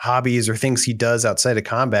hobbies or things he does outside of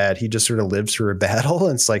combat. He just sort of lives through a battle.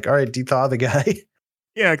 And it's like, all right, dethaw the guy.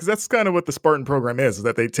 Yeah, because that's kind of what the Spartan program is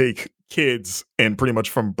that they take kids and pretty much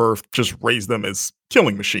from birth just raise them as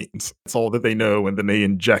killing machines. That's all that they know. And then they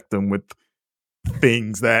inject them with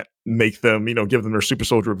things that make them, give them their super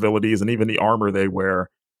soldier abilities, and even the armor they wear.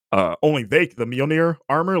 The Mjolnir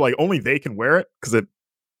armor, like only they can wear it because it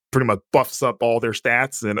pretty much buffs up all their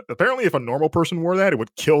stats. And apparently if a normal person wore that, it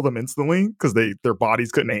would kill them instantly because their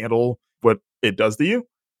bodies couldn't handle what it does to you.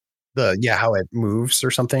 How it moves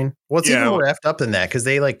or something. Well, it's even more effed up than that, because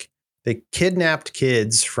they kidnapped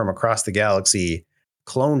kids from across the galaxy,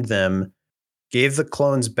 cloned them, gave the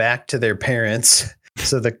clones back to their parents.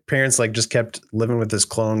 So the parents just kept living with this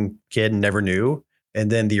clone kid and never knew. And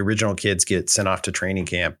then the original kids get sent off to training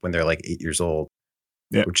camp when they're 8 years old,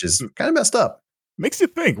 which is kind of messed up. Makes you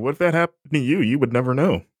think, what if that happened to you? You would never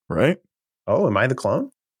know, right? Oh, am I the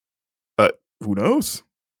clone? Who knows?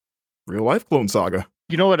 Real life Clone Saga.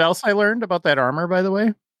 You know what else I learned about that armor, by the way?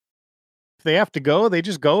 If they have to go, they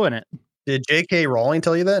just go in it. Did J.K. Rowling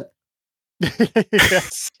tell you that?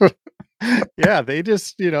 Yes. Yeah, they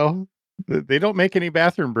just, they don't make any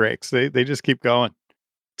bathroom breaks. They just keep going.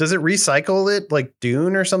 Does it recycle it like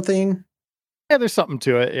Dune or something? Yeah, there's something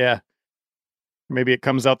to it. Yeah. Maybe it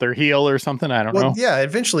comes out their heel or something. I don't know. Yeah,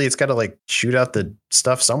 eventually it's got to shoot out the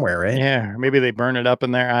stuff somewhere, right? Yeah, or maybe they burn it up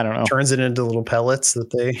in there. I don't know. Turns it into little pellets that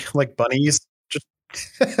they like bunnies.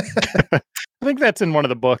 I think that's in one of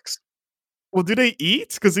the books. Well, do they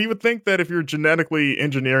eat? Because you would think that if you're genetically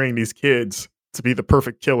engineering these kids to be the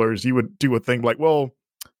perfect killers, you would do a thing like, well,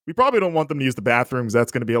 we probably don't want them to use the bathrooms.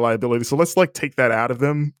 That's going to be a liability. So let's take that out of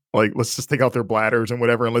them. Let's just take out their bladders and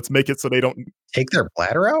whatever, and let's make it so they don't take their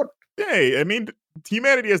bladder out. Hey, I mean,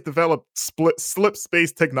 humanity has developed slip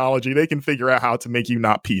space technology. They can figure out how to make you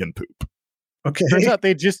not pee and poop. Okay. Turns out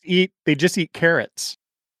they just eat carrots.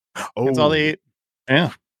 Oh, that's all they eat.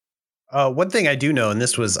 Yeah. One thing I do know, and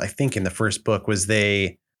this was, I think, in the first book, was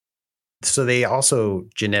they also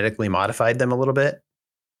genetically modified them a little bit.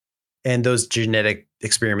 And those genetic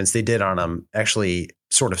experiments they did on them actually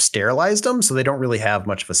sort of sterilized them. So they don't really have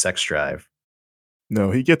much of a sex drive. No,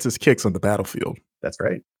 he gets his kicks on the battlefield. That's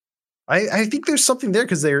right. I think there's something there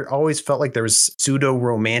because they always felt like there was pseudo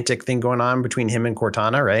romantic thing going on between him and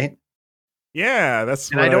Cortana, right? Yeah,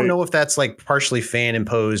 and I don't know if that's partially fan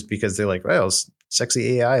imposed because they're like, well,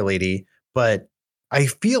 sexy AI lady, but I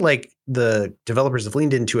feel like the developers have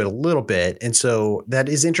leaned into it a little bit. And so that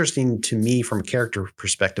is interesting to me from a character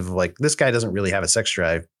perspective of this guy doesn't really have a sex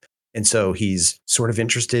drive. And so he's sort of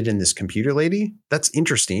interested in this computer lady. That's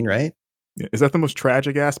interesting, right? Yeah. Is that the most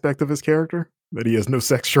tragic aspect of his character? That he has no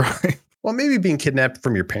sex drive? Well, maybe being kidnapped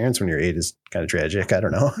from your parents when you're 8 is kind of tragic. I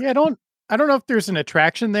don't know. Yeah, I don't know if there's an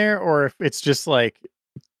attraction there or if it's just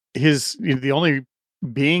the only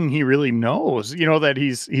being he really knows, that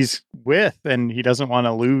he's with, and he doesn't want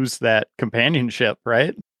to lose that companionship,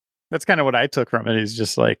 right? That's kind of what I took from it. He's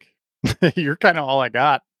just you're kind of all I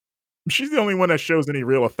got. She's the only one that shows any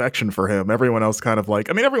real affection for him. Everyone else kind of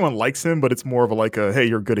everyone likes him, but it's more of a hey,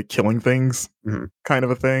 you're good at killing things kind of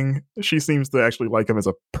a thing. She seems to actually like him as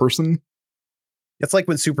a person. It's like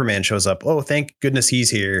when Superman shows up. Oh, thank goodness he's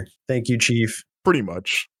here. Thank you, Chief. Pretty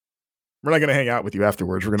much. We're not going to hang out with you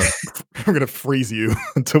afterwards. We're going to freeze you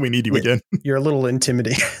until we need you again. You're a little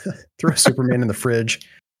intimidating. Throw Superman in the fridge.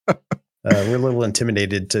 We're a little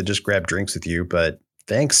intimidated to just grab drinks with you, but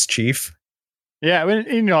thanks, Chief. Yeah, I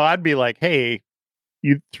mean, I'd be like, hey,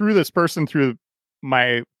 you threw this person through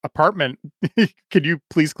my apartment. Could you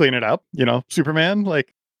please clean it up? Superman,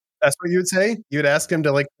 That's what you would say? You would ask him to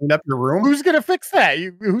clean up your room? Who's going to fix that?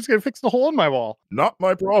 Who's going to fix the hole in my wall? Not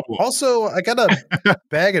my problem. Also, I got a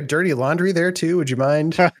bag of dirty laundry there too. Would you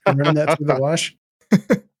mind running that through the wash?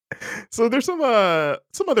 So there's some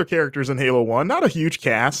other characters in Halo 1. Not a huge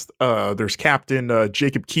cast. There's Captain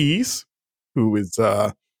Jacob Keyes, who is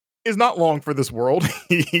not long for this world.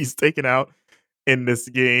 He's taken out in this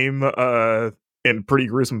game in pretty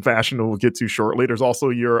gruesome fashion that we'll get to shortly. There's also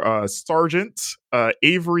your Sergeant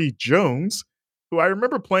Avery Jones, who I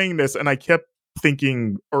remember playing this and I kept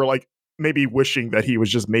thinking or maybe wishing that he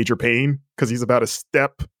was just Major Payne because he's about a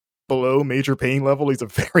step below Major Payne level. He's a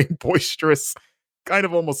very boisterous, kind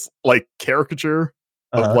of almost caricature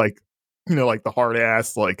of the hard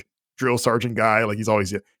ass drill sergeant guy. He's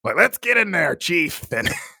always let's get in there, Chief. And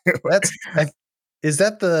Is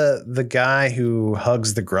that the guy who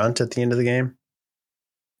hugs the grunt at the end of the game?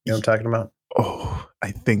 You know what I'm talking about? Oh,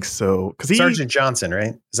 I think so. Sergeant Johnson,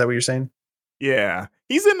 right? Is that what you're saying? Yeah.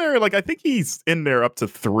 He's in there, like, I think he's in there up to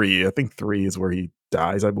 3. I think 3 is where he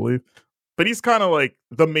dies, I believe. But he's kind of like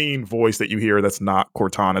the main voice that you hear that's not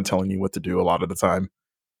Cortana telling you what to do a lot of the time.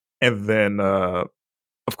 And then, of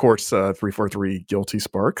course, 343 Guilty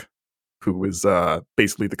Spark, who is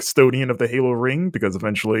basically the custodian of the Halo ring, because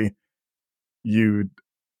eventually you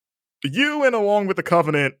and along with the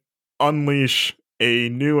Covenant unleash a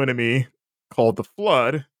new enemy called the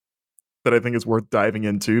Flood that I think is worth diving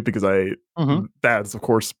into, because that's, of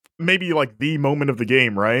course, maybe like the moment of the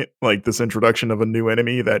game, right? Like this introduction of a new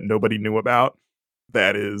enemy that nobody knew about.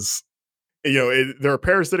 That is, they're a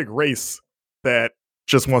parasitic race that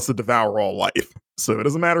just wants to devour all life. So it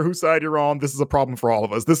doesn't matter whose side you're on. This is a problem for all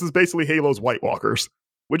of us. This is basically Halo's White Walkers.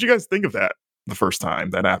 What'd you guys think of that the first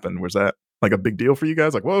time that happened? Was that like a big deal for you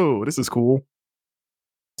guys? Like, whoa, this is cool.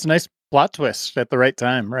 It's a nice plot twist at the right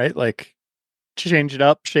time, right? Like, change it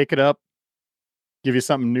up, shake it up, give you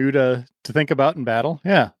something new to think about in battle.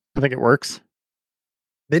 Yeah, I think it works.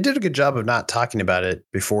 They did a good job of not talking about it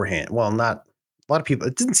beforehand. Well, not a lot of people.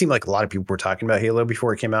 It didn't seem like a lot of people were talking about Halo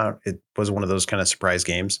before it came out. It was one of those kind of surprise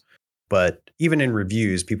games. But even in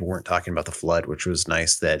reviews, people weren't talking about the Flood, which was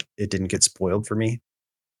nice that it didn't get spoiled for me.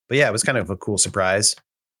 But yeah, it was kind of a cool surprise.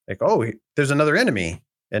 Like, oh, there's another enemy.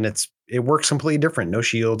 And it works completely different. No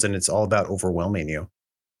shields, and it's all about overwhelming you.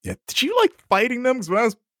 Yeah. Did you like fighting them?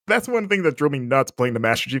 Because that's one thing that drove me nuts playing the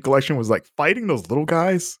Master Chief Collection, was like fighting those little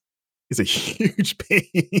guys is a huge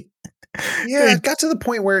pain. Yeah, it got to the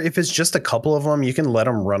point where if it's just a couple of them, you can let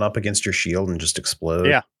them run up against your shield and just explode.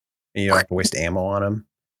 Yeah. And you don't have to waste ammo on them.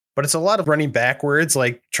 But it's a lot of running backwards,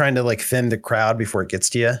 like trying to like thin the crowd before it gets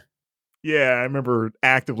to you. Yeah, I remember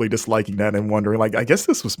actively disliking that and wondering, like, I guess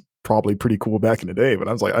this was probably pretty cool back in the day, but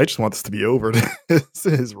I was like, I just want this to be over. This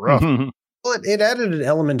is rough. Well, it added an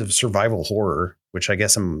element of survival horror, which I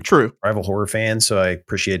guess I'm a survival horror fan, so I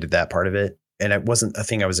appreciated that part of it. And it wasn't a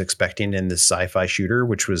thing I was expecting in this sci-fi shooter,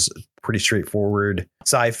 which was a pretty straightforward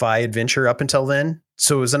sci-fi adventure up until then.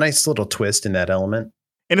 So it was a nice little twist in that element.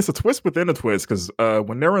 And it's a twist within a twist, because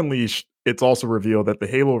when they're unleashed, it's also revealed that the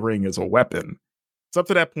Halo ring is a weapon. So up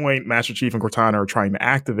to that point, Master Chief and Cortana are trying to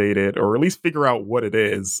activate it, or at least figure out what it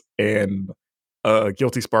is. And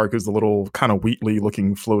Guilty Spark, who's the little kind of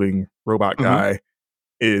Wheatley-looking floating robot guy,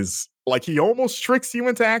 is like, he almost tricks you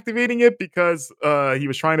into activating it, because he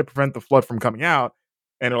was trying to prevent the Flood from coming out.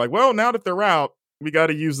 And they're like, well, now that they're out, we got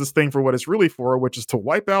to use this thing for what it's really for, which is to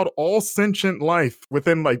wipe out all sentient life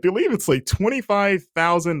within, like, I believe it's like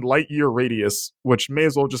 25,000 light year radius, which may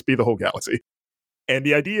as well just be the whole galaxy. And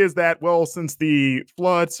the idea is that, well, since the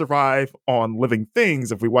Flood survive on living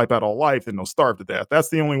things, if we wipe out all life, then they'll starve to death. That's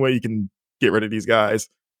the only way you can get rid of these guys.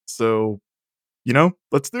 So,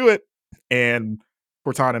 let's do it. And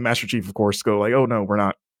Cortana and Master Chief, of course, go like, oh, no, we're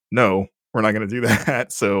not going to do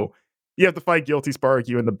that. So you have to fight Guilty Spark.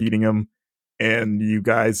 You end up beating him. And you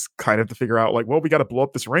guys kind of have to figure out, like, well, we got to blow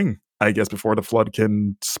up this ring, I guess, before the Flood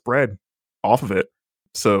can spread off of it.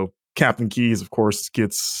 So Captain Keyes, of course,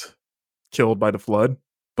 gets killed by the Flood,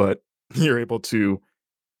 but you're able to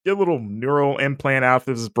get a little neural implant out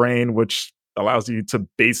of his brain, which allows you to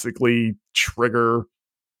basically trigger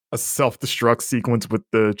a self-destruct sequence with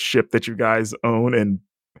the ship that you guys own and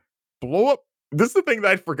blow up. This is the thing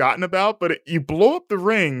that I'd forgotten about, but you blow up the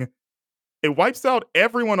ring, it wipes out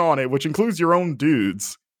everyone on it, which includes your own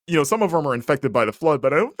dudes. Some of them are infected by the Flood,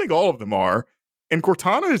 but I don't think all of them are. And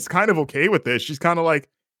Cortana is kind of okay with this. She's kind of like,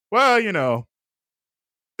 well,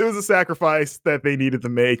 it was a sacrifice that they needed to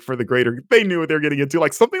make for the greater. They knew what they were getting into,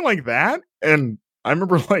 like something like that. And I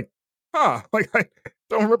remember like, I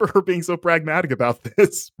don't remember her being so pragmatic about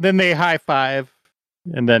this. Then they high five,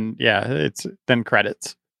 and then it's then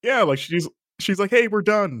credits. Yeah, like she's like, hey, we're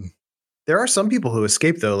done. There are some people who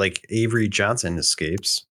escape though, like Avery Johnson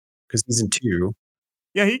escapes because he's in 2.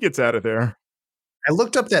 Yeah, he gets out of there. I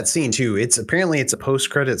looked up that scene too. It's a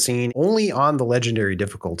post-credit scene only on the legendary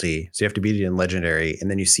difficulty. So you have to beat it in legendary,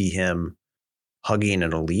 and then you see him hugging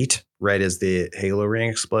an elite right as the Halo ring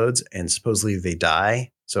explodes, and supposedly they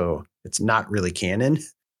die. So it's not really canon.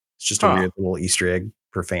 It's just a weird little Easter egg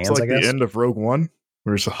for fans, it's like I guess. The end of Rogue One,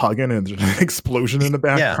 where it's a hugging and there's an explosion in the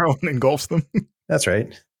background engulfs them. That's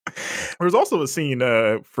right. There's also a scene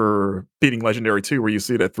for beating Legendary 2 where you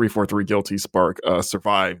see that 343 Guilty Spark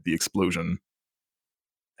survive the explosion.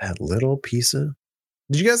 That little piece of...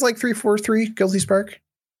 Did you guys like 343 Guilty Spark?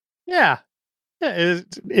 Yeah.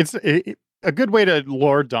 It's a good way to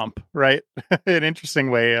lore dump, right? An interesting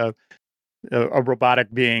way of a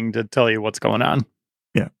robotic being to tell you what's going on.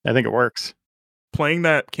 Yeah. I think it works. playing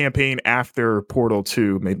that campaign after Portal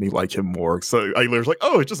 2 made me like him more. So I was like,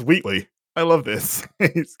 oh, it's just Wheatley. I love this.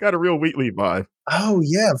 He's got a real Wheatley vibe. Oh,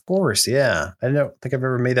 yeah, of course. Yeah. I don't think I've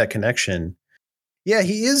ever made that connection. Yeah,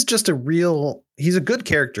 he is just he's a good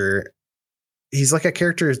character. He's like a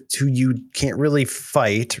character who you can't really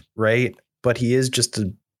fight, right? But he is just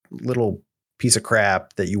a little piece of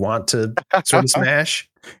crap that you want to sort of smash.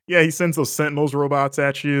 Yeah, he sends those Sentinels robots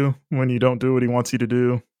at you when you don't do what he wants you to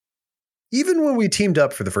do. Even when we teamed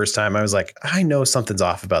up for the first time, I was like, I know something's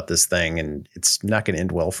off about this thing and it's not going to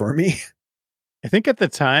end well for me. I think at the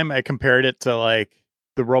time I compared it to like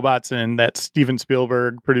the robots in that Steven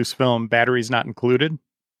Spielberg produced film Batteries Not Included.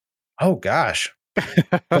 Oh, gosh.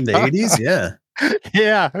 From the 80s? Yeah.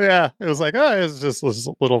 Yeah. It was like, oh, it's just this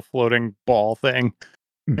little floating ball thing.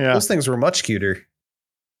 Yeah. Those things were much cuter.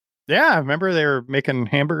 Yeah, I remember they were making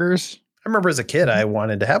hamburgers. I remember as a kid, I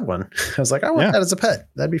wanted to have one. I was like, I want that as a pet.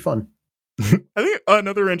 That'd be fun. I think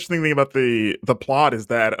another interesting thing about the plot is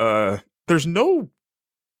that there's no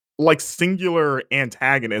like singular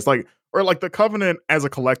antagonist, like or like the Covenant as a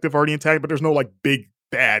collective are the antagonist, but there's no like big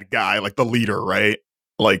bad guy like the leader, right?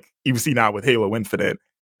 Like you see now with Halo Infinite.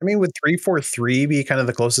 I mean, would 343 be kind of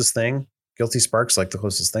the closest thing? Guilty Spark's like the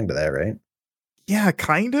closest thing to that, right? Yeah,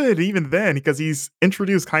 kind of. Even then, because he's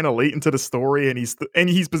introduced kind of late into the story, and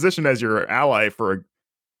he's positioned as your ally for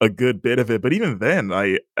a good bit of it. But even then,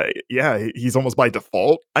 he's almost by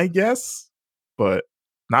default, I guess, but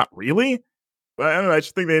not really. But I don't know. I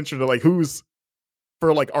just think they introduced like who's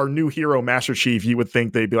for like our new hero, Master Chief. You would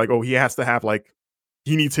think they'd be like, oh, he has to have like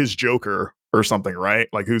he needs his Joker or something, right?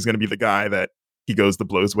 Like who's going to be the guy that he goes to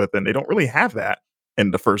blows with, and they don't really have that in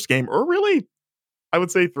the first game, or really, I would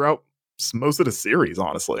say throughout most of the series,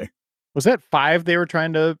 honestly. Was that 5 they were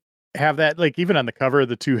trying to have that, like even on the cover,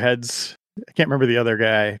 the two heads? I can't remember the other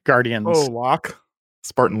guy. Guardians. Oh, Locke.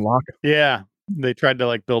 Spartan Locke. Yeah. They tried to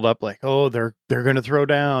like build up like, oh, they're gonna throw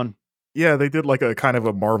down. Yeah, they did like a kind of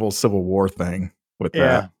a Marvel Civil War thing with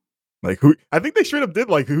that. Like who I think they straight up did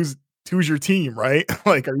like who's your team, right?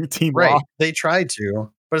 Like are you team right? Locke? They tried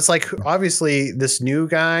to. But it's like, obviously, this new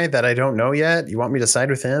guy that I don't know yet, you want me to side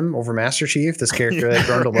with him over Master Chief, this character that I've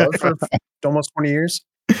grown to love for almost 20 years?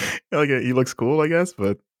 Like he looks cool, I guess,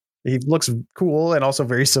 but he looks cool and also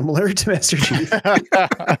very similar to Master Chief.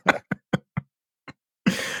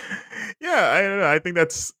 Yeah, I don't know. I think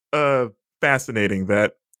that's fascinating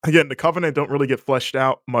that, again, the Covenant don't really get fleshed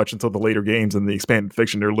out much until the later games and the expanded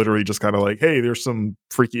fiction. They're literally just kind of like, hey, there's some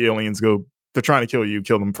freaky aliens. They're trying to kill you.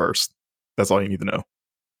 Kill them first. That's all you need to know.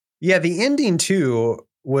 Yeah, the ending too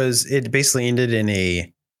it basically ended in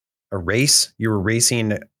a race. You were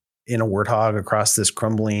racing in a Warthog across this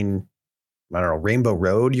crumbling, I don't know, Rainbow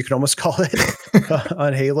Road, you could almost call it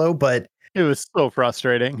on Halo. But it was so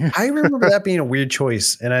frustrating. I remember that being a weird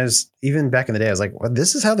choice. And I was, even back in the day, I was like, well,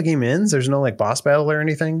 this is how the game ends? There's no like boss battle or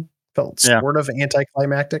anything? Felt sort of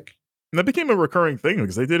anticlimactic. And that became a recurring thing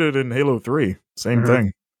because they did it in Halo 3. Same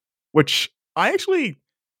thing. Which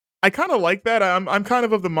I kind of like that. I'm kind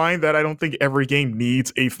of the mind that I don't think every game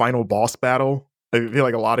needs a final boss battle. I feel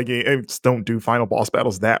like a lot of games don't do final boss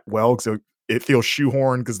battles that well because it feels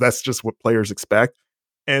shoehorned because that's just what players expect.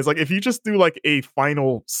 And it's like if you just do like a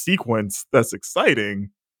final sequence that's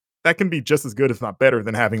exciting, that can be just as good, if not better,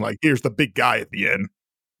 than having like here's the big guy at the end.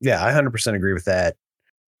 Yeah, I 100% agree with that.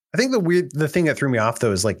 I think the thing that threw me off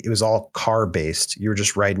though is like it was all car based. You were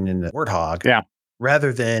just riding in the Warthog,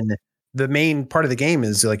 rather than the main part of the game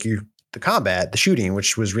is like the combat, the shooting,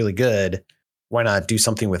 which was really good. Why not do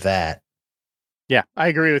something with that? Yeah, I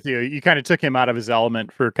agree with you. You kind of took him out of his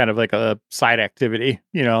element for kind of like a side activity,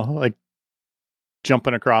 like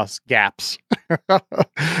jumping across gaps,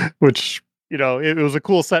 which, it was a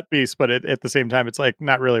cool set piece, but at the same time, it's like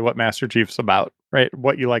not really what Master Chief's about, right?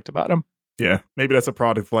 What you liked about him. Yeah, maybe that's a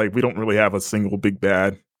product like we don't really have a single big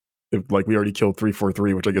bad. If like we already killed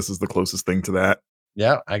 343, which I guess is the closest thing to that.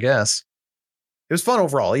 Yeah, I guess. It was fun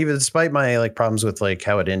overall, even despite my like problems with like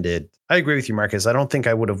how it ended. I agree with you, Marcus. I don't think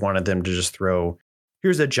I would have wanted them to just throw,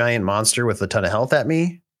 here's a giant monster with a ton of health at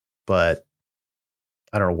me, but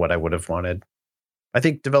I don't know what I would have wanted. I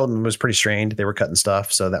think development was pretty strained. They were cutting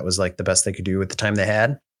stuff, so that was like the best they could do with the time they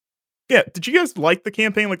had. Yeah, did you guys like the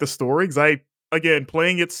campaign, like the story? Because again,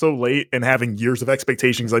 playing it so late and having years of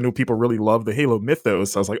expectations, I know people really love the Halo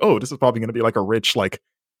mythos. I was like, oh, this is probably going to be like a rich, like,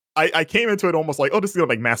 I came into it almost like, oh, this is going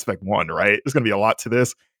to be like Mass Effect 1, right? There's going to be a lot to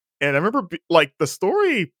this. And I remember like the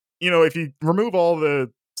story, if you remove all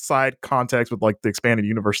the side context with like the expanded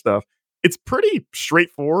universe stuff, it's pretty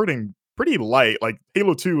straightforward and pretty light. Like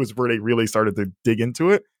Halo 2 is where they really started to dig into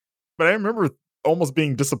it. But I remember almost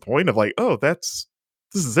being disappointed of like, oh, this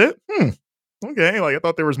is it? Okay, like I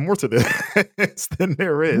thought there was more to this than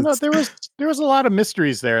there is. No, there was a lot of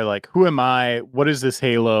mysteries there. Like, who am I? What is this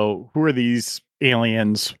Halo? Who are these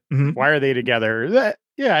aliens? Mhm. Why are they together?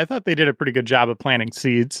 Yeah, I thought they did a pretty good job of planting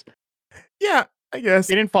seeds. Yeah, I guess.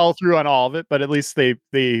 They didn't follow through on all of it, but at least they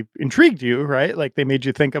intrigued you, right? Like they made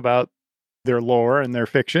you think about their lore and their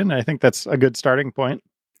fiction. I think that's a good starting point.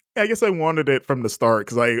 Yeah, I guess I wanted it from the start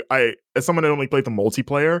because I, as someone that only played the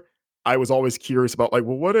multiplayer, I was always curious about like,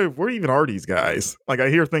 well, what even are these guys? Like, I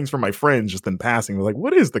hear things from my friends just in passing, like,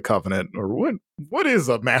 what is the Covenant, or what is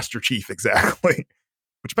a Master Chief exactly?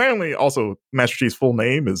 Which apparently also Master Chief's full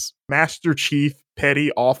name is Master Chief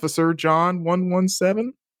Petty Officer John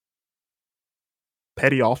 117.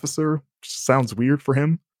 Petty Officer sounds weird for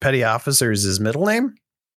him. Petty Officer is his middle name?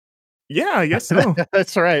 Yeah, I guess so.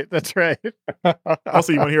 That's right. That's right.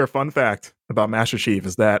 Also, you want to hear a fun fact about Master Chief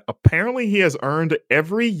is that apparently he has earned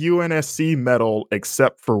every UNSC medal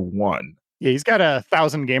except for one. Yeah, he's got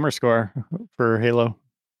 1,000 gamer score for Halo.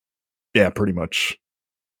 Yeah, pretty much.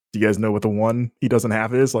 Do you guys know what the one he doesn't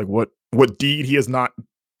have is? Like what deed he has not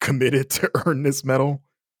committed to earn this medal?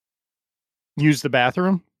 Use the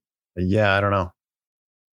bathroom? Yeah, I don't know.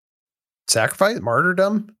 Sacrifice?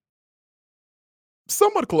 Martyrdom?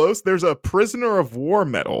 Somewhat close. There's a prisoner of war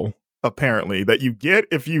medal, apparently, that you get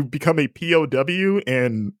if you become a POW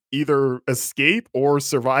and either escape or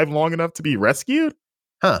survive long enough to be rescued.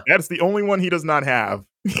 Huh. That's the only one he does not have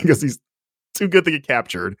because he's too good to get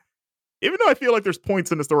captured. Even though I feel like there's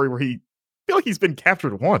points in the story where I feel like he's been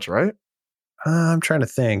captured once, right? I'm trying to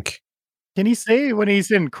think. Can he say when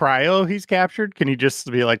he's in cryo he's captured? Can he just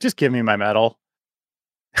be like, just give me my medal?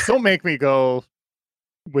 Don't make me go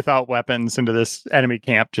without weapons into this enemy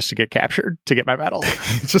camp just to get captured to get my medal.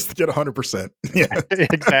 Just to get 100%. Yeah,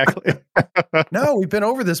 exactly. No, we've been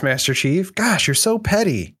over this, Master Chief. Gosh, you're so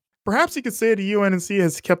petty. Perhaps you could say the UNSC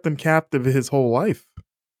has kept him captive his whole life.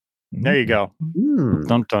 There you go.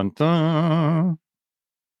 Dun, dun, dun.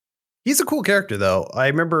 He's a cool character, though. I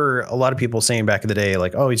remember a lot of people saying back in the day,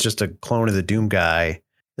 like, oh, he's just a clone of the Doom guy.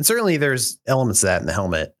 And certainly there's elements of that in the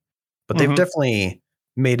helmet, but they've definitely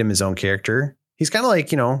made him his own character. He's kind of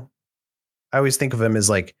like, I always think of him as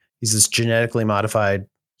like, he's this genetically modified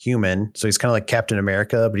human. So he's kind of like Captain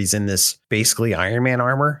America, but he's in this basically Iron Man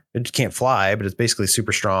armor. It can't fly, but it's basically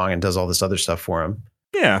super strong and does all this other stuff for him.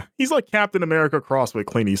 Yeah, he's like Captain America crossed with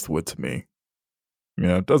Clint Eastwood to me.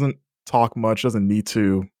 Doesn't talk much, doesn't need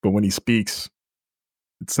to, but when he speaks,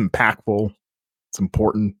 it's impactful. It's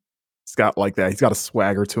important. He's got like that. He's got a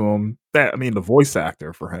swagger to him. The voice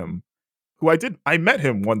actor for him, who I met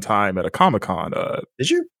him one time at a Comic-Con. Did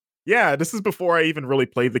you? Yeah, this is before I even really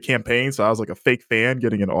played the campaign, so I was like a fake fan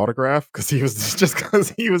getting an autograph because he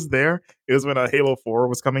was there. It was when Halo 4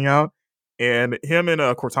 was coming out, and him and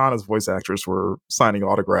Cortana's voice actress were signing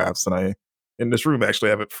autographs, and I, in this room, actually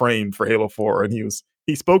have it framed for Halo 4, and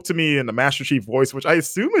he spoke to me in the Master Chief voice, which I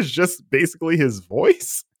assume is just basically his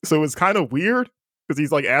voice. So it was kind of weird because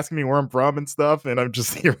he's like asking me where I'm from and stuff, and I'm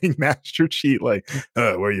just hearing Master Chief like,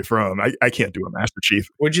 where are you from? I can't do a Master Chief.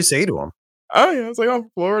 What'd you say to him? Oh yeah, I was like, I'm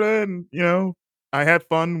from Florida, and I had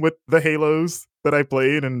fun with the Halos that I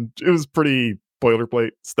played, and it was pretty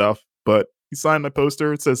boilerplate stuff. But he signed my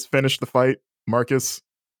poster. It says "Finish the fight, Marcus."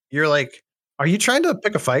 You're like, are you trying to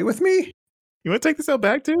pick a fight with me? You want to take this out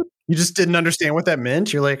back, dude? You just didn't understand what that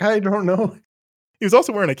meant. You're like, I don't know. He was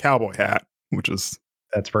also wearing a cowboy hat, which is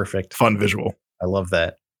that's perfect. Fun visual. I love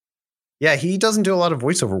that. Yeah, he doesn't do a lot of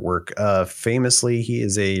voiceover work. Famously, he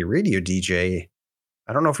is a radio DJ.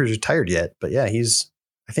 I don't know if he's retired yet, but yeah, he's,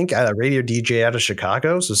 I think, a radio DJ out of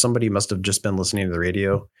Chicago. So somebody must have just been listening to the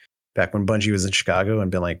radio back when Bungie was in Chicago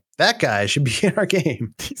and been like, that guy should be in our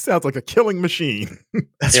game. He sounds like a killing machine.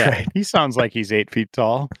 That's right. He sounds like he's 8 feet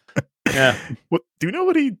tall. Yeah. What do you know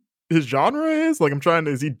what his genre is? Like,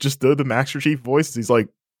 is he just the Master Chief voice? He's like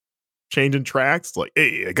changing tracks. Like,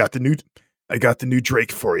 hey, I got the new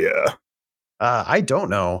Drake for you. I don't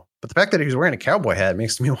know, but the fact that he was wearing a cowboy hat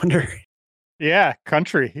makes me wonder. Yeah,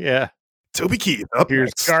 country. Yeah. Toby Keith. Here's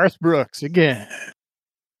next. Garth Brooks again.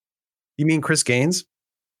 You mean Chris Gaines?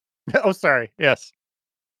 Oh, sorry. Yes.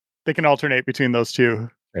 They can alternate between those two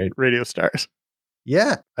radio stars.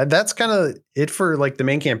 Yeah, that's kind of it for like the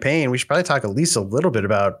main campaign. We should probably talk at least a little bit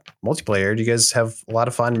about multiplayer. Do you guys have a lot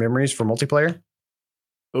of fond memories for multiplayer?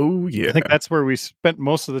 Oh, yeah. I think that's where we spent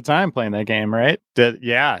most of the time playing that game, right?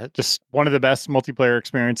 Just one of the best multiplayer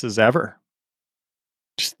experiences ever.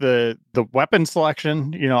 Just the weapon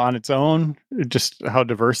selection, on its own, just how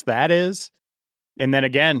diverse that is. And then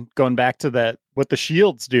again, going back to what the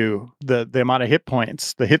shields do, the amount of hit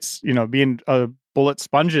points, the hits, being bullet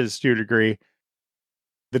sponges to a degree.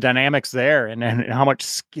 the dynamics there and how much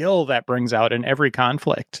skill that brings out in every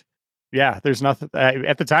conflict. Yeah, there's nothing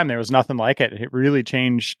at the time. There was nothing like it. It really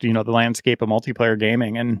changed, the landscape of multiplayer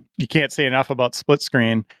gaming. And you can't say enough about split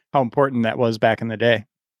screen, how important that was back in the day.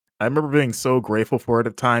 I remember being so grateful for it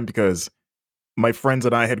at the time because my friends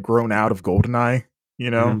and I had grown out of GoldenEye,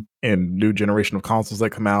 and new generation of consoles that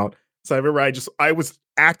come out. So I remember I was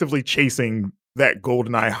actively chasing that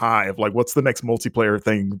GoldenEye high of like, what's the next multiplayer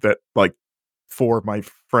thing that like 4 of my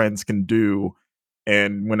friends can do?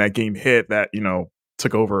 And when that game hit, that,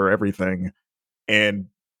 took over everything. And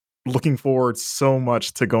looking forward so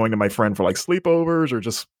much to going to my friend for like sleepovers or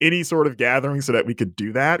just any sort of gathering so that we could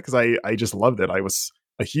do that, because I just loved it. I was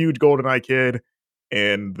a huge GoldenEye kid,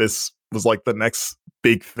 and this was like the next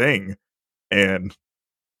big thing. And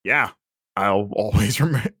yeah, I'll always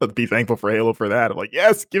be thankful for Halo for that. I'm like,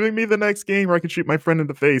 yes, giving me the next game where I can shoot my friend in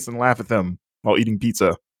the face and laugh at them while eating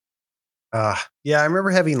pizza. Yeah, I remember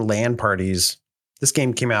having LAN parties. This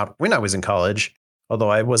game came out when I was in college, although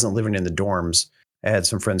I wasn't living in the dorms. I had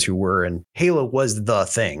some friends who were, and Halo was the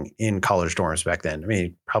thing in college dorms back then. I mean,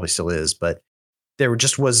 it probably still is, but there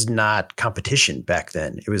just was not competition back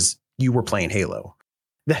then. It was, you were playing Halo.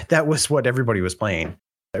 That was what everybody was playing.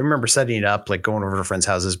 I remember setting it up, like going over to friends'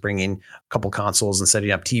 houses, bringing a couple consoles and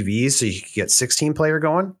setting up TVs so you could get 16 player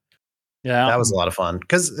going. Yeah, that was a lot of fun.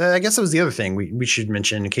 Because I guess that was the other thing we should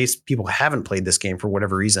mention in case people haven't played this game for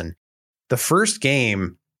whatever reason. The first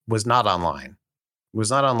game was not online. It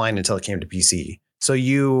was not online until it came to PC. So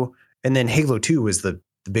and then Halo 2 was the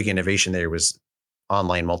big innovation there, was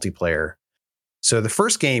online multiplayer. So the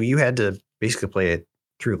first game, you had to basically play it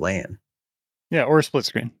through LAN. Yeah, or split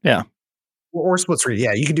screen. Yeah. Or split screen.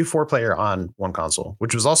 Yeah, you could do 4-player on one console,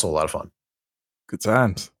 which was also a lot of fun. Good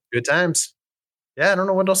times. Good times. Yeah, I don't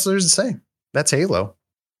know what else there's to say. That's Halo.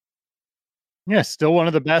 Yeah, still one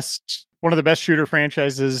of the best shooter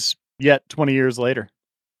franchises yet 20 years later.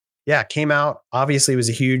 Yeah, came out. Obviously, it was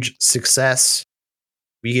a huge success.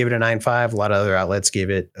 We gave it a 9.5. A lot of other outlets gave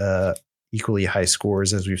it equally high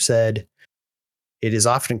scores, as we've said. It is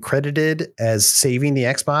often credited as saving the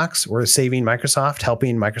Xbox or saving Microsoft,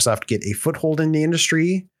 helping Microsoft get a foothold in the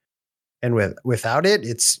industry. And without it,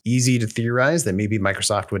 it's easy to theorize that maybe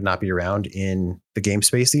Microsoft would not be around in the game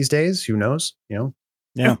space these days. Who knows?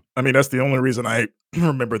 Yeah. I mean, that's the only reason I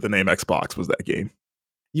remember the name Xbox was that game.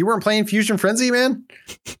 You weren't playing Fusion Frenzy, man?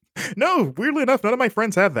 No, weirdly enough, none of my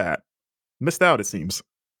friends have that. Missed out, it seems.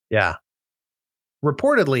 Yeah.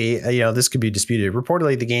 Reportedly, this could be disputed.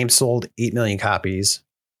 Reportedly, the game sold 8 million copies,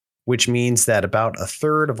 which means that about a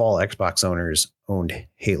third of all Xbox owners owned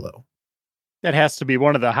Halo. That has to be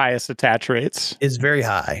one of the highest attach rates. It's very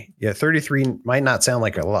high. Yeah, 33 might not sound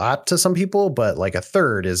like a lot to some people, but like a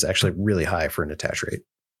third is actually really high for an attach rate.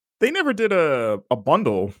 They never did a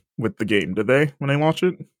bundle with the game, did they, when they launched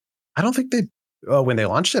it? I don't think when they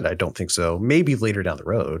launched it, I don't think so. Maybe later down the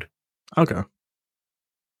road. Okay.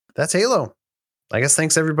 That's Halo. I guess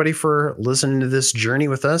thanks everybody for listening to this journey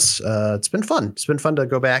with us. It's been fun. It's been fun to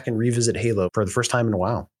go back and revisit Halo for the first time in a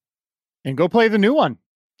while. And go play the new one.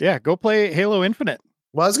 Yeah, go play Halo Infinite.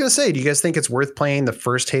 Well, I was going to say, do you guys think it's worth playing the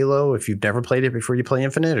first Halo if you've never played it before you play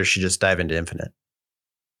Infinite, or should you just dive into Infinite?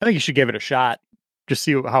 I think you should give it a shot. Just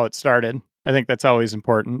see how it started. I think that's always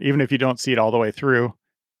important, even if you don't see it all the way through.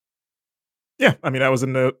 Yeah, I mean, I was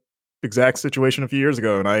in the exact situation a few years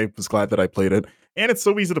ago, and I was glad that I played it. And it's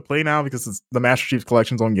so easy to play now because the Master Chief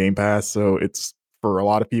Collection's on Game Pass, so it's, for a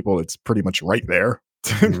lot of people, it's pretty much right there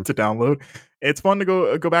to download. It's fun to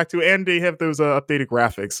go back to, and they have those updated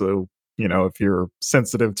graphics, so, if you're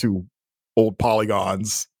sensitive to old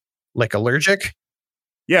polygons. Like allergic?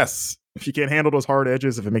 Yes. If you can't handle those hard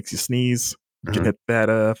edges, if it makes you sneeze, you can hit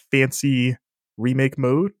that fancy remake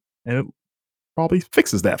mode, and it probably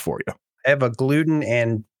fixes that for you. I have a gluten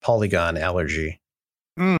and polygon allergy.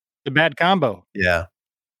 The bad combo. Yeah.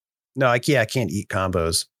 No, I can't eat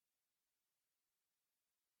combos.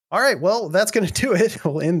 All right. Well, that's going to do it.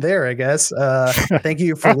 We'll end there, I guess. Thank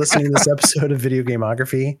you for listening to this episode of Video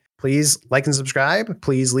Gameography. Please like and subscribe.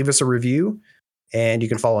 Please leave us a review. And you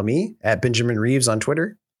can follow me at Benjamin Reeves on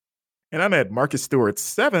Twitter. And I'm at Marcus Stewart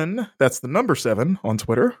 7. That's the number 7 on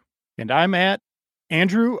Twitter. And I'm at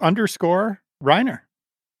Andrew_Reiner.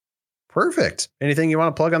 Perfect. Anything you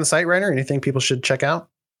want to plug on the site, Reiner? Anything people should check out?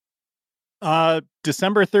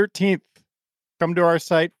 December 13th, come to our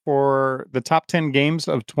site for the top 10 games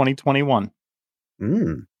of 2021.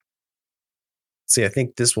 See, I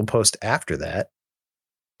think this will post after that.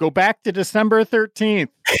 Go back to December 13th.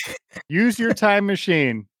 Use your time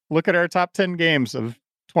machine. Look at our top 10 games of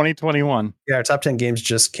 2021. Yeah, our top 10 games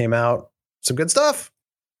just came out. Some good stuff.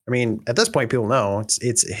 I mean, at this point, people know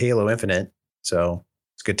it's Halo Infinite. So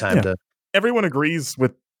It's a good time to. Everyone agrees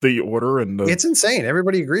with the order, and it's insane.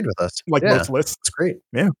 Everybody agreed with us. Most lists. It's great.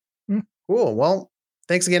 Yeah. Cool. Well,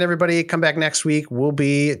 thanks again, everybody. Come back next week. We'll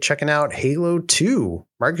be checking out Halo 2.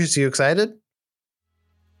 Marcus, you excited?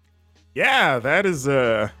 Yeah, that is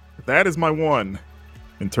my one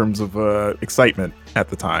in terms of excitement at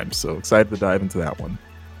the time. So excited to dive into that one.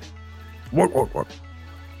 What?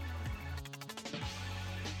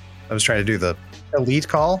 I was trying to do the elite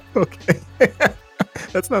call. Okay.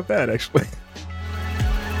 That's not bad, actually.